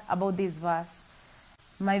heard about this verse,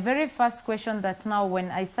 my very first question that now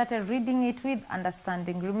when I started reading it with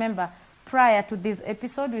understanding, remember prior to this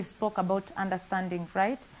episode we spoke about understanding,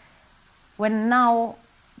 right? When now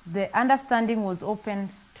the understanding was opened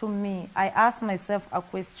to me, I asked myself a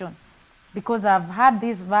question, because I've heard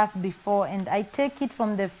this verse before, and I take it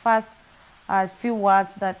from the first few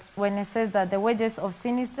words, that when it says that the wages of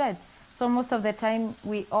sin is death. So most of the time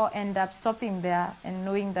we all end up stopping there and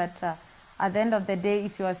knowing that at the end of the day,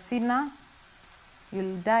 if you're a sinner,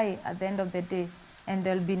 you'll die at the end of the day, and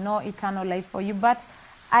there'll be no eternal life for you. But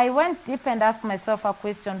I went deep and asked myself a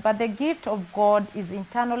question, but the gift of God is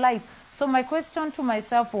eternal life. So my question to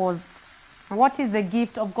myself was, What is the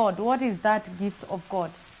gift of God? What is that gift of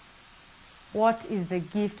God? What is the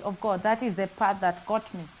gift of God? That is the part that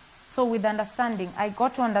got me. So with understanding, I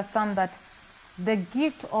got to understand that the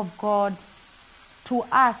gift of God to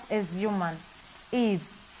us as human is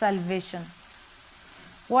salvation.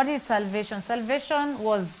 What is salvation? Salvation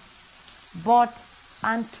was bought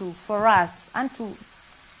for us, unto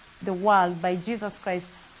the world by Jesus Christ,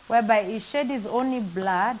 whereby he shed his only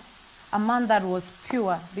blood, a man that was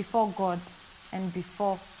pure before God and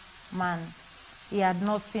before man. He had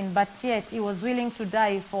no sin, but yet he was willing to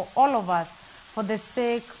die for all of us for the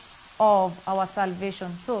sake of our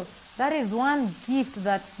salvation. So that is one gift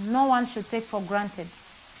that no one should take for granted.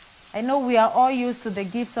 I know we are all used to the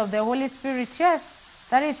gift of the Holy Spirit. Yes,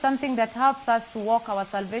 that is something that helps us to walk our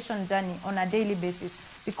salvation journey on a daily basis,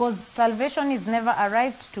 because salvation is never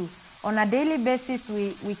arrived to. On a daily basis,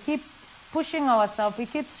 we keep pushing ourselves, we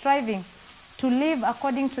keep striving to live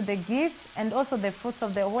according to the gifts and also the fruits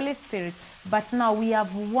of the Holy Spirit. But now we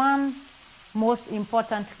have one most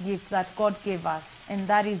important gift that God gave us, and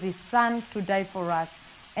that is his Son to die for us.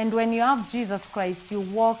 And when you have Jesus Christ, you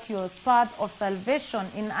walk your path of salvation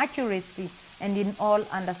in accuracy and in all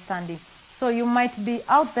understanding. So you might be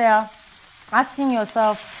out there asking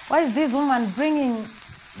yourself, why is this woman bringing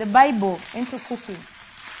the Bible into cooking?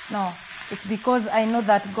 No, it's because I know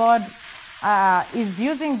that God is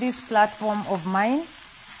using this platform of mine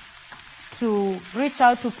to reach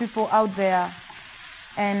out to people out there,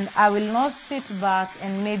 and I will not sit back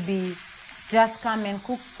and maybe just come and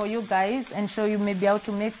cook for you guys and show you maybe how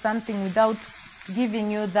to make something without giving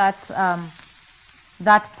you that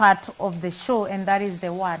that part of the show, and that is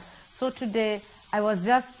the word. So today I was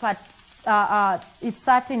just it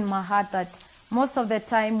sat in my heart that most of the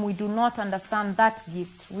time we do not understand that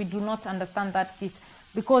gift. We do not understand that gift,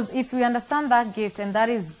 because if we understand that gift, and that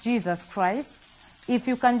is Jesus Christ, if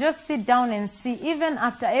you can just sit down and see, even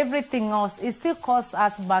after everything else, it still calls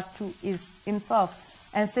us back to himself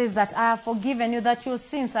and says that I have forgiven you, that your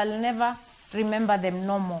sins, I'll never remember them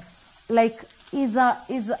no more. Like, is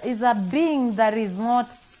a being that is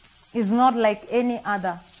not like any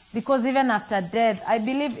other. Because even after death, I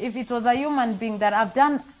believe if it was a human being that have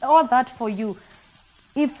done all that for you,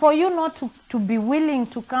 if for you not to be willing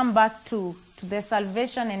to come back to the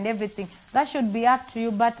salvation and everything, that should be up to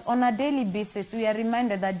you. But on a daily basis, we are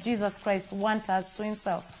reminded that Jesus Christ wants us to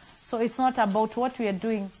himself. So it's not about what we are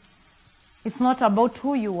doing. It's not about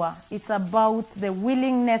who you are. It's about the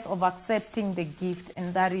willingness of accepting the gift,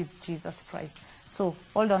 and that is Jesus Christ. So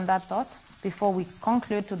hold on that thought before we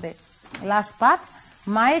conclude to the last part.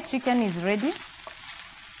 My chicken is ready.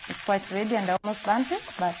 It's quite ready, and I almost burnt it,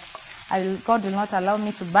 but God will not allow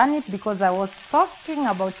me to burn it because I was talking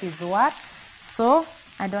about his word. So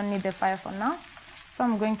I don't need the fire for now. So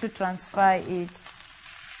I'm going to transfer it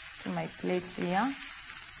to my plate here.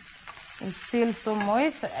 It's still so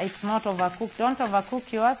moist. It's not overcooked. Don't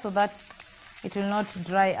overcook yours so that it will not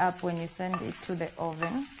dry up when you send it to the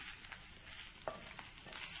oven.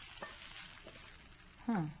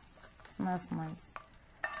 Smells nice.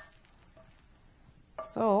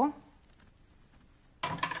 So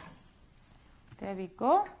there we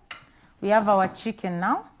go. We have our chicken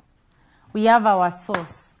now. We have our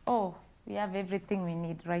sauce. Oh, we have everything we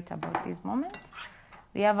need right about this moment.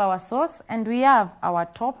 We have our sauce and we have our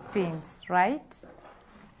toppings, right?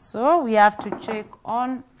 So we have to check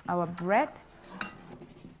on our bread.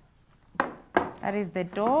 That is the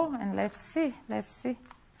dough, and let's see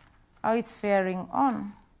how it's faring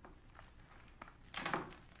on.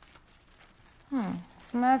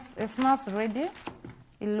 It smells ready.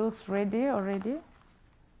 It looks ready already.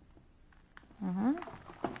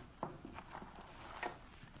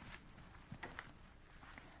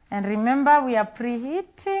 And remember, we are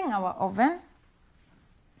preheating our oven.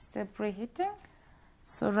 Still preheating.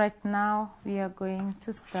 So right now, we are going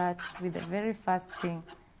to start with the very first thing,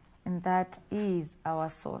 and that is our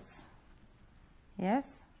sauce.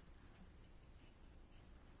 Yes?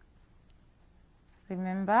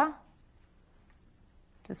 Remember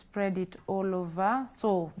to spread it all over.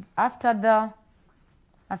 So after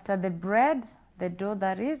the bread, the dough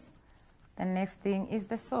that is, the next thing is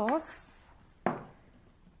the sauce.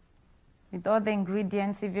 With all the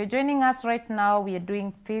ingredients. If you're joining us right now, we are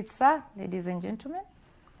doing pizza, ladies and gentlemen.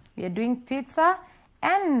 We are doing pizza,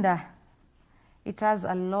 and it has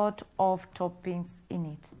a lot of toppings in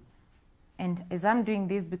it. And as I'm doing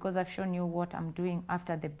this, because I've shown you what I'm doing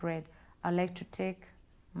after the bread, I'd like to take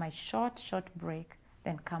my short break,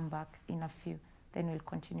 then come back in a few. Then we'll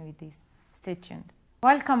continue with this. Stay tuned.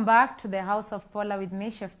 Welcome back to the House of Paula with me,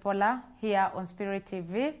 Chef Paula, here on Spirit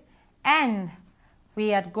TV. And We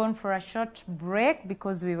had gone for a short break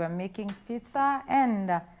because we were making pizza,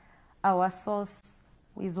 and our sauce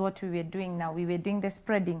is what we were doing now. We were doing the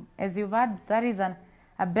spreading. As you've heard, that is a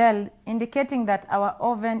bell indicating that our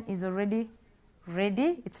oven is already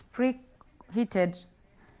ready. It's preheated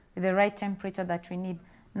with the right temperature that we need.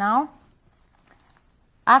 Now,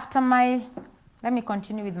 after let me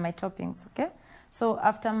continue with my toppings, okay? So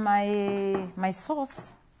after my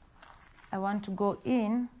sauce, I want to go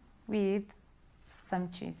in with some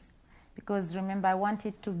cheese, because remember, I want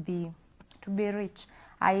it to be rich.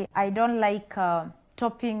 I don't like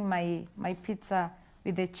topping my pizza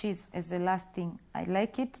with the cheese as the last thing. I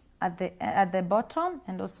like it at the bottom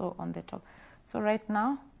and also on the top. So right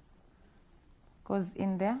now, goes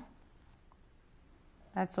in there.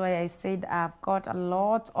 That's why I said I've got a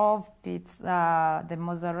lot of pizza, the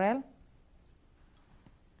mozzarella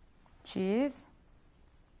cheese.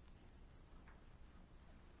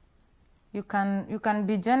 You can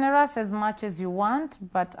be generous as much as you want,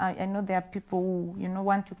 but I know there are people who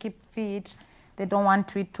want to keep fit. They don't want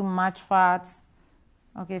to eat too much fat.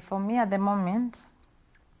 Okay, for me at the moment,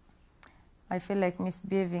 I feel like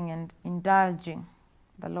misbehaving and indulging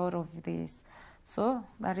a lot of this. So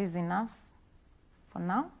that is enough for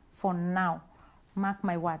now. For now, mark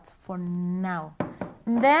my words, for now.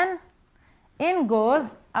 And then in goes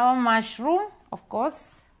our mushroom, of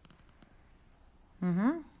course.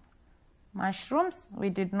 Mushrooms, we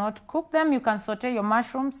did not cook them. You can saute your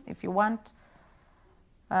mushrooms if you want.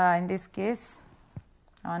 In this case,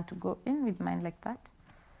 I want to go in with mine like that,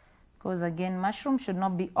 because again, mushrooms should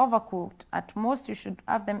not be overcooked. At most, you should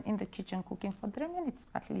have them in the kitchen cooking for 3 minutes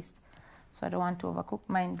at least. So I don't want to overcook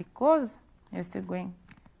mine, because you're still going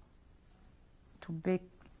to bake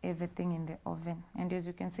everything in the oven. And as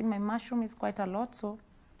you can see, my mushroom is quite a lot, so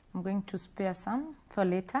I'm going to spare some for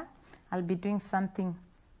later. I'll be doing something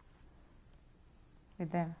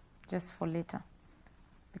with them just for later,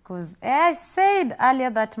 because I said earlier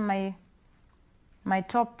that my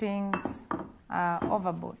toppings are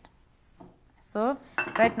overboard. So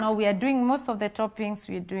right now we are doing most of the toppings,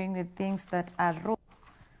 we are doing the things that are raw.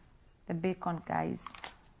 The bacon, guys.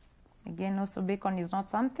 Again, also bacon is not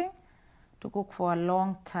something to cook for a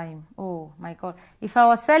long time. Oh my God. If I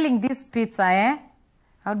was selling this pizza, I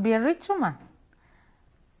would be a rich woman,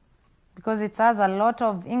 because it has a lot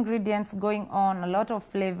of ingredients going on, a lot of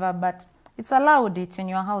flavor, but it's allowed. It's in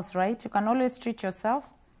your house, right? You can always treat yourself.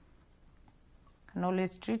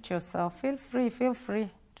 Feel free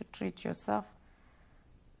to treat yourself.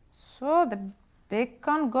 So the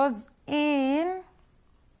bacon goes in.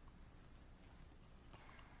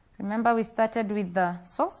 Remember, we started with the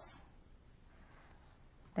sauce.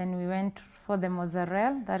 Then we went for the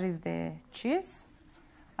mozzarella, that is the cheese.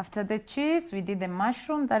 After the cheese, we did the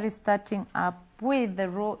mushroom, that is starting up with the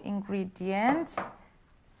raw ingredients.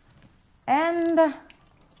 And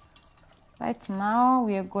right now,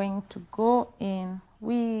 we are going to go in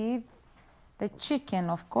with the chicken,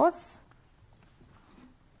 of course.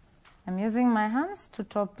 I'm using my hands to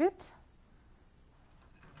top it.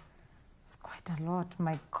 It's quite a lot,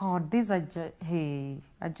 my God. These are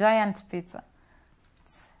a giant pizza.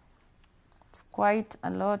 It's quite a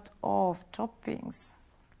lot of toppings.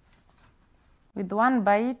 With one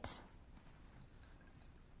bite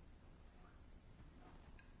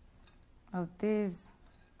of this.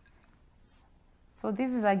 So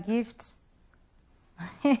this is a gift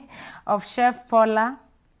of Chef Paula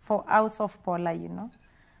for House of Paula,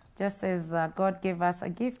 just as God gave us a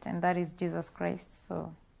gift, and that is Jesus Christ.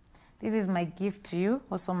 So this is my gift to you,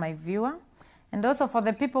 also my viewer, and also for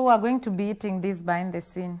the people who are going to be eating this behind the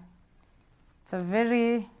scene. It's a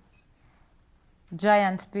very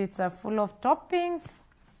giant pizza full of toppings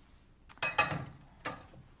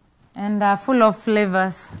and full of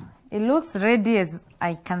flavors. It looks ready, as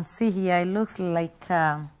I can see here. It looks like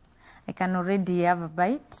I can already have a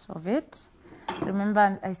bite of it.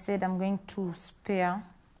 Remember, I said I'm going to spare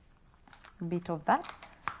a bit of that.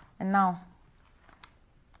 And now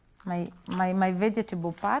my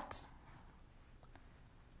vegetable part.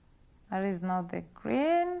 That is now the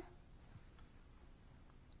green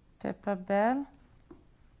pepper bell.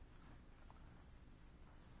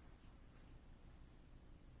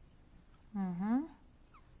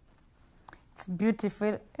 It's beautiful.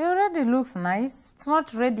 It already looks nice. It's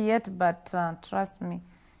not ready yet, but trust me,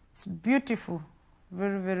 it's beautiful.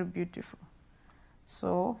 Very, very beautiful.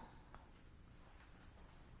 So,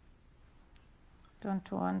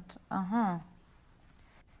 don't want,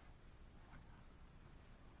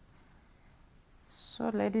 So,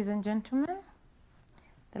 ladies and gentlemen,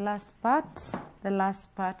 the last part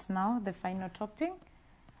now, the final topping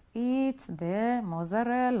It's the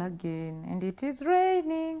mozzarella again, and it is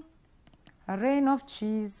raining, a rain of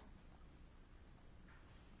cheese.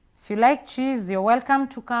 If you like cheese, you're welcome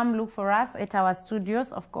to come look for us at our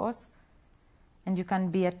studios, of course, and you can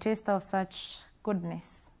be a taster of such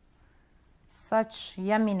goodness, such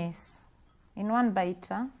yumminess in one bite.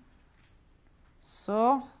 Huh?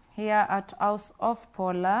 So here at House of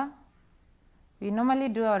Paula, we normally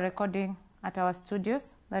do our recording at our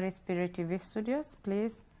studios, that is Spirit TV Studios.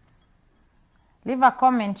 Please leave a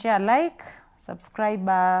comment, share, like, subscribe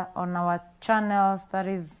on our channels, that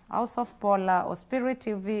is House of Paula or Spirit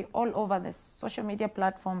TV, all over the social media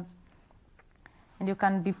platforms. And you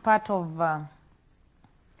can be part of the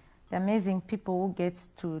amazing people who get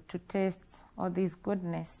to taste all this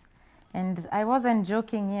goodness. And I wasn't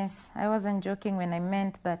joking, yes, I wasn't joking when I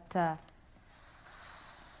meant that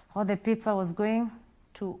all the pizza was going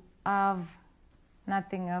to have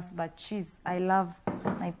nothing else but cheese. I love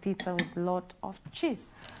my pizza with a lot of cheese.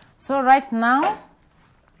 So right now,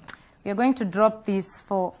 we are going to drop this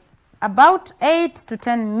for about 8 to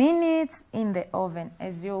 10 minutes in the oven.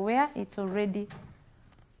 As you're aware, it's already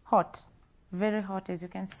hot, very hot as you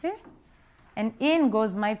can see. And in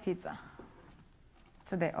goes my pizza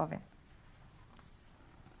to the oven.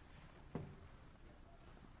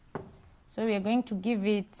 So we are going to give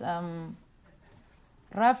it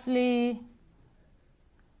roughly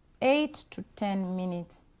 8 to 10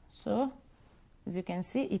 minutes. So as you can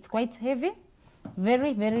see, it's quite heavy,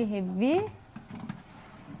 very, very heavy.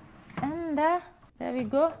 And there we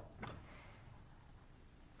go.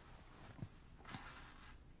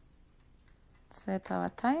 Set our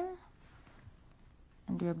time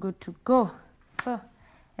and we are good to go. So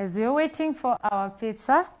as we are waiting for our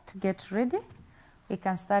pizza to get ready, we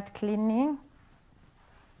can start cleaning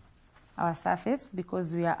our surface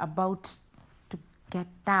because we are about to get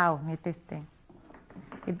down with this thing,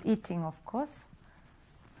 with eating, of course.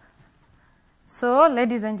 So,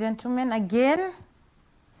 ladies and gentlemen, again,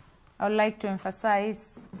 I would like to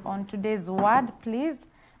emphasize on today's word, please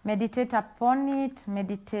meditate upon it,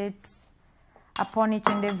 meditate upon each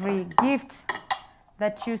and every gift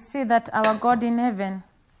that you see that our God in heaven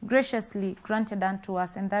graciously granted unto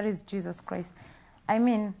us, and that is Jesus Christ. I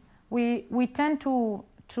mean, we tend to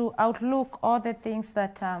outlook all the things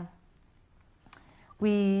that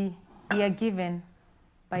we are given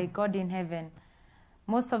by God in heaven.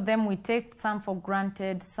 Most of them we take some for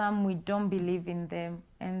granted, some we don't believe in them,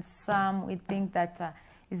 and some we think that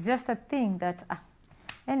it's just a thing that,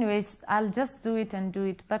 anyways, I'll just do it and do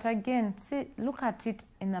it. But again, see, look at it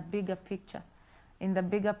in a bigger picture, in the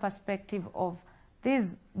bigger perspective of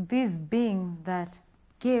this being that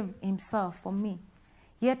gave himself for me.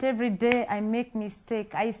 Yet every day I make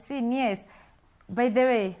mistake, I sin, yes. By the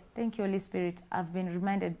way, thank you, Holy Spirit, I've been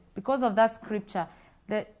reminded, because of that scripture,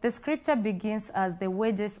 the scripture begins as the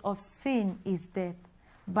wages of sin is death,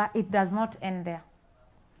 but it does not end there.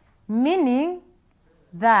 Meaning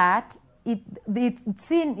that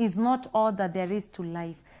sin is not all that there is to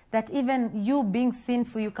life. That even you being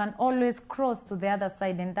sinful, you can always cross to the other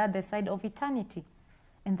side, and that's the side of eternity.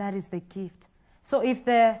 And that is the gift. So if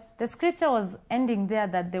the scripture was ending there,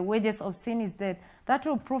 that the wages of sin is death, that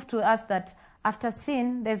will prove to us that after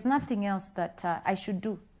sin, there's nothing else that I should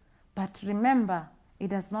do. But remember, it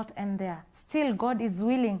does not end there. Still, God is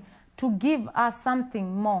willing to give us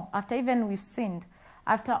something more after even we've sinned.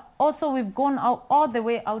 After also we've gone out all the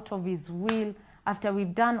way out of his will, after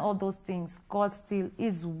we've done all those things, God still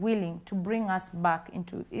is willing to bring us back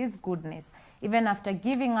into his goodness, even after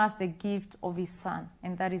giving us the gift of his Son,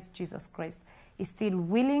 and that is Jesus Christ. He's still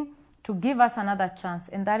willing to give us another chance,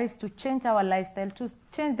 and that is to change our lifestyle, to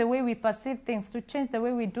change the way we perceive things, to change the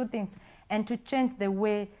way we do things, and to change the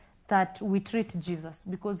way that we treat Jesus.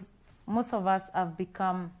 Because most of us have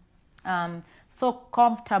become so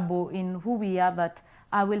comfortable in who we are that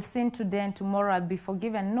I will sin today and tomorrow I'll be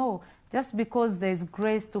forgiven. No, just because there's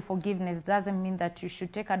grace to forgiveness doesn't mean that you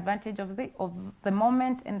should take advantage of the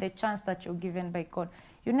moment and the chance that you're given by God.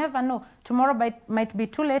 You never know. Tomorrow might be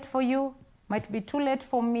too late for you, might be too late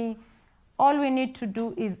for me. All we need to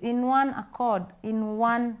do is in one accord, in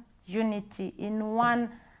one unity, in one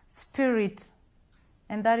spirit,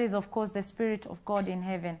 and that is, of course, the Spirit of God in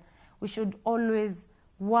heaven. We should always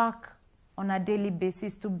work on a daily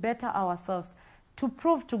basis to better ourselves, to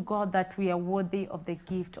prove to God that we are worthy of the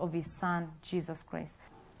gift of his Son, Jesus Christ.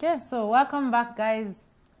 Okay, so welcome back, guys,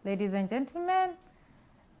 ladies and gentlemen.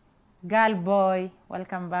 Girl, boy,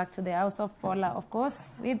 welcome back to the House of Paula, of course,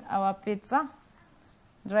 with our pizza.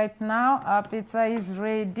 Right now, our pizza is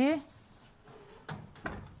ready.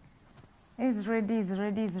 It's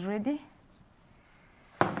ready.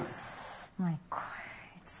 My God,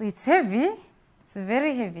 it's heavy. It's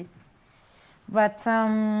very heavy. But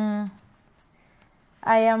I'm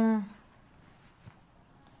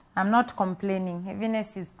not complaining.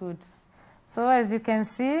 Heaviness is good. So as you can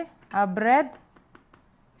see, our bread,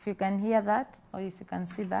 if you can hear that, or if you can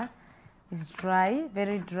see that, is dry,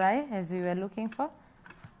 very dry, as we were looking for.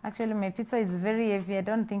 Actually, my pizza is very heavy. I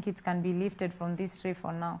don't think it can be lifted from this tray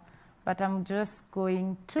for now. But I'm just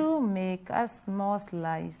going to make a small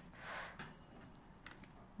slice.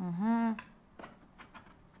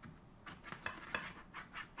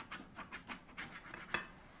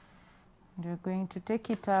 You're going to take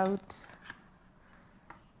it out.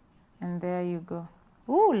 And there you go.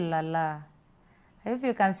 Ooh la la. I hope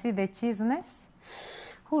you can see the cheesiness.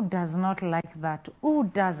 Who does not like that? Who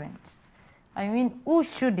doesn't? I mean, who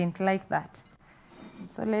shouldn't like that?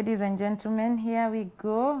 So ladies and gentlemen, here we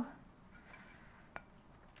go.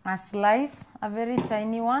 A slice, a very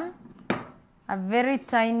tiny one. A very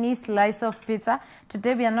tiny slice of pizza.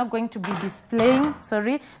 Today we are not going to be displaying,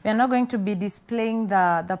 we are not going to be displaying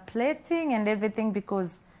the plating and everything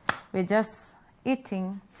because we're just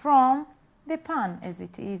eating from the pan as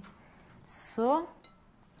it is. So,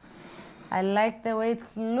 I like the way it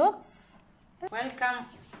looks. Welcome.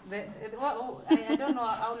 I don't know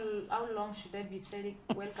how long should I be saying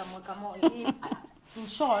welcome. In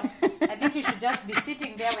short, I think you should just be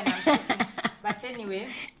sitting there when I'm talking. But anyway,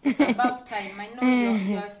 it's about time. I know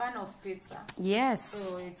you're a fan of pizza. Yes.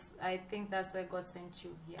 So I think that's why God sent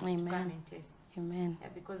you here. Amen. To come and taste. Amen. Yeah,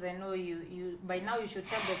 because I know you by now you should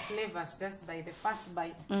tell the flavors just by the first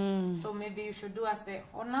bite. So maybe you should do us the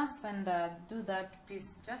honors and do that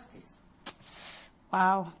piece justice.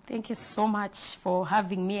 Wow. Thank you so much for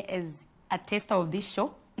having me as a taster of this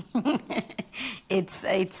show. It's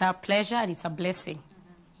a pleasure and it's a blessing.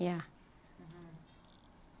 Yeah.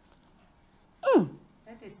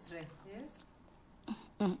 That is straight, yes?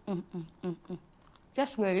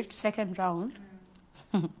 Just wait, second round.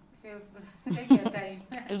 Take your time.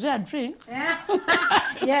 Is there a drink?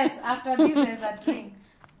 Yes, after this there's a drink.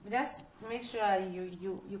 Just make sure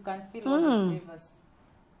you can feel all the flavors.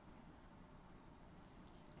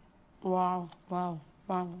 Wow, wow,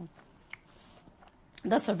 wow.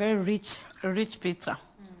 That's a very rich pizza.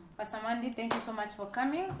 Pastor Mandy, thank you so much for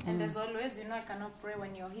coming. And as always, you know I cannot pray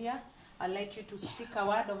when you're here. I'd like you to speak a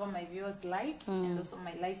word over my viewers' life and also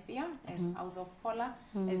my life here as House of Paula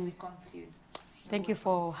as we conclude. Thank you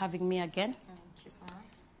for having me again. Thank you so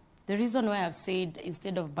much. The reason why I've said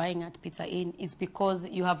instead of buying at Pizza Inn is because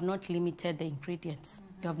you have not limited the ingredients.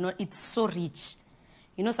 You have not. It's so rich.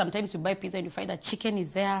 You know, sometimes you buy pizza and you find that chicken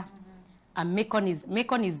is there, and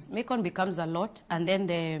bacon becomes a lot, and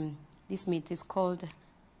then this meat is called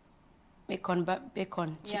bacon.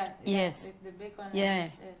 Yeah, yes. The bacon. Yeah.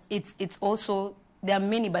 Yes. It's also, there are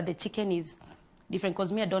many, but the chicken is different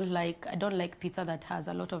because me I don't like pizza that has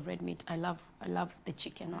a lot of red meat. I love the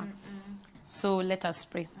chicken one. So let us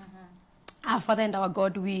pray. Our Father and our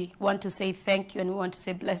God, we want to say thank you and we want to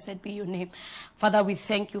say blessed be your name. Father, we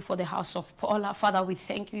thank you for the house of Paula. Father, we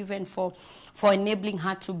thank you even for enabling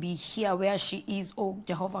her to be here where she is, oh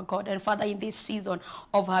Jehovah God. And Father, in this season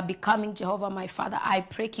of her becoming Jehovah, my Father, I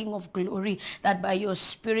pray, King of glory, that by your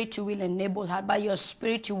Spirit you will enable her. By your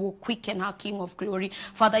Spirit you will quicken her, King of glory.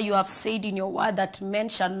 Father, you have said in your word that men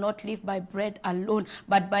shall not live by bread alone,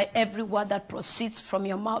 but by every word that proceeds from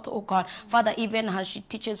your mouth, oh God. Father, even as she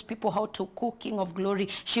teaches people how to cook, King of glory,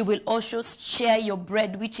 she will also share your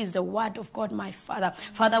bread, which is the word of God, my Father.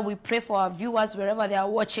 Father, we pray for our viewers wherever they are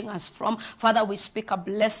watching us from. Father, we speak a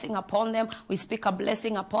blessing upon them. We speak a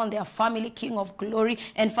blessing upon their family, King of glory.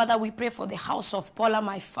 And Father, we pray for the house of Paula,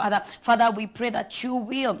 my Father. Father, we pray that you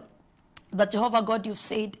will. But Jehovah God, you've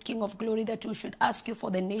said, King of glory, that we should ask you for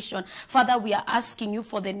the nation. Father, we are asking you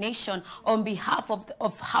for the nation on behalf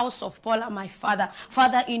of House of Paula, my Father.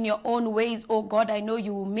 Father, in your own ways, oh God, I know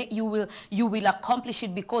you will accomplish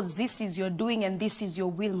it because this is your doing and this is your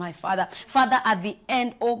will, my Father. Father, at the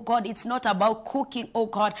end, oh God, it's not about cooking, oh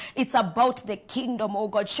God. It's about the kingdom, oh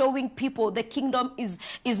God. Showing people the kingdom is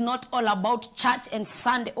not all about church and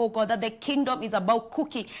Sunday, oh God. That the kingdom is about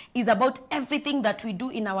cooking, is about everything that we do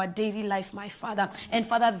in our daily life, my Father. And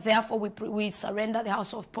Father, therefore we surrender the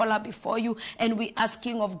house of Paula before you, and we ask,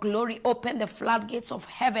 King of glory, open the floodgates of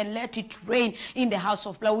heaven, let it rain in the house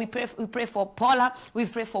of Paula. We pray for Paula, we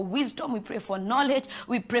pray for wisdom, we pray for knowledge,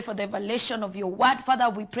 we pray for the revelation of your word. Father,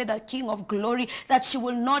 we pray that, King of glory, that she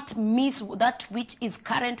will not miss that which is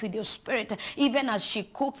current with your Spirit, even as she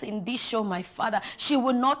cooks in this show, my Father. She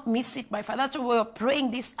will not miss it, my Father. That's why we're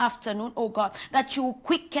praying this afternoon, oh God, that you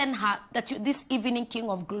quicken her, this evening, King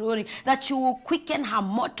of glory, that that you will quicken her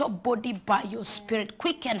mortal body by your spirit.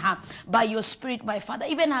 Quicken her by your spirit, my Father.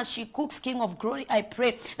 Even as she cooks, King of Glory, I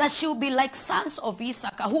pray that she will be like sons of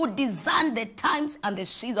Issachar, who discern the times and the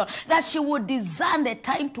season, that she will discern the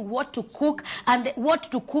time to what to cook and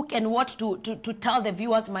what to cook and what to tell the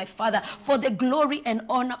viewers, my Father, for the glory and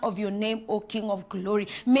honor of your name, O King of Glory.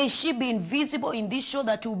 May she be invisible in this show,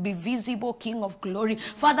 that will be visible, King of Glory.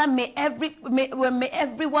 Father, may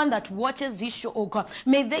everyone that watches this show, oh God,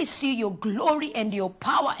 may they see your glory and your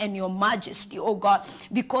power and your majesty, oh God,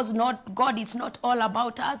 because not God, it's not all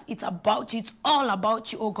about us, it's about you, it's all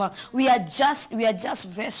about you, oh God. We are just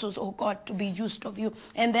vessels, oh God, to be used of you.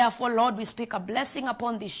 And therefore, Lord, we speak a blessing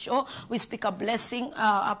upon this show. We speak a blessing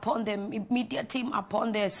upon the media team,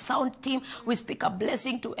 upon the sound team. We speak a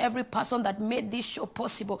blessing to every person that made this show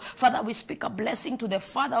possible. Father, we speak a blessing to the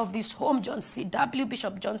father of this home, John C.W.,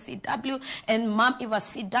 Bishop John C.W., and Mom Eva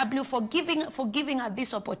C.W. for giving her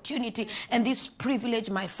this opportunity and this privilege,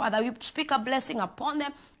 my Father. We speak a blessing upon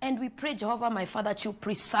them, and we pray, Jehovah, my Father, that you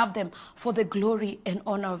preserve them for the glory and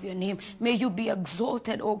honor of your name. May you be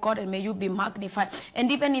exalted, oh God, and may you be magnified.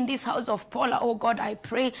 And even in this house of Paula, oh God, I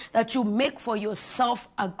pray that you make for yourself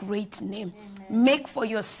a great name. Amen. Make for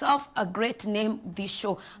yourself a great name this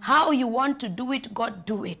show. How you want to do it, God,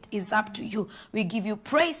 do it. It's up to you. We give you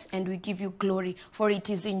praise and we give you glory, for it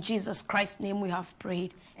is in Jesus Christ's name we have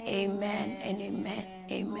prayed. Amen and amen.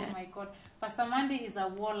 Amen. Oh my God. Pastor Mandy is a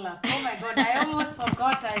warlock. Oh my God, I almost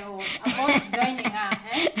forgot I was about joining her.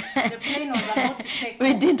 Eh? The plane was about to take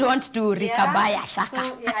We off. didn't want to rikabaya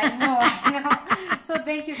So, yeah, I know. So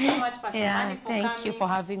thank you so much, Pastor Mandy, for coming. Thank you for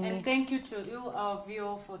having me. And thank you to you, our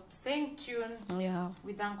viewer, for staying tuned. Yeah.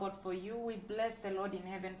 We thank God for you. We bless the Lord in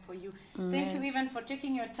heaven for you. Thank you even for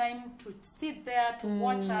taking your time to sit there, to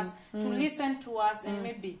watch us, to listen to us, and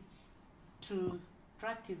maybe to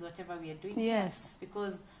practice whatever we are doing. Yes.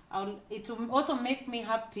 Because it will also make me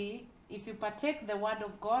happy if you partake the word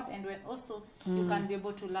of God, and when also you can be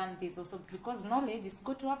able to learn this also, because knowledge, it's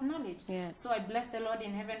good to have knowledge. Yes. So I bless the Lord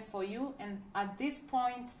in heaven for you. And at this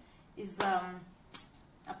point is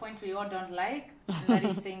a point we all don't like, and that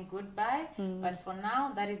is saying goodbye. But for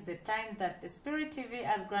now, that is the time that the Spirit TV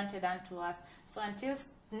has granted unto us. So until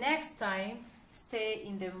next time, stay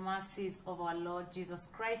in the mercies of our Lord Jesus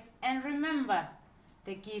Christ, and remember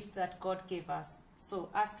the gift that God gave us. So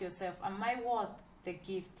ask yourself, am I worth the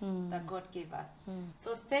gift that God gave us?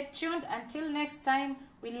 So stay tuned. Until next time,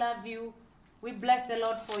 we love you. We bless the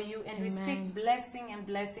Lord for you, and we speak blessing and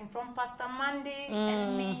blessing from Pastor Mandy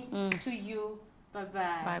and me to you.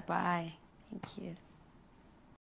 Bye-bye. Bye-bye. Thank you.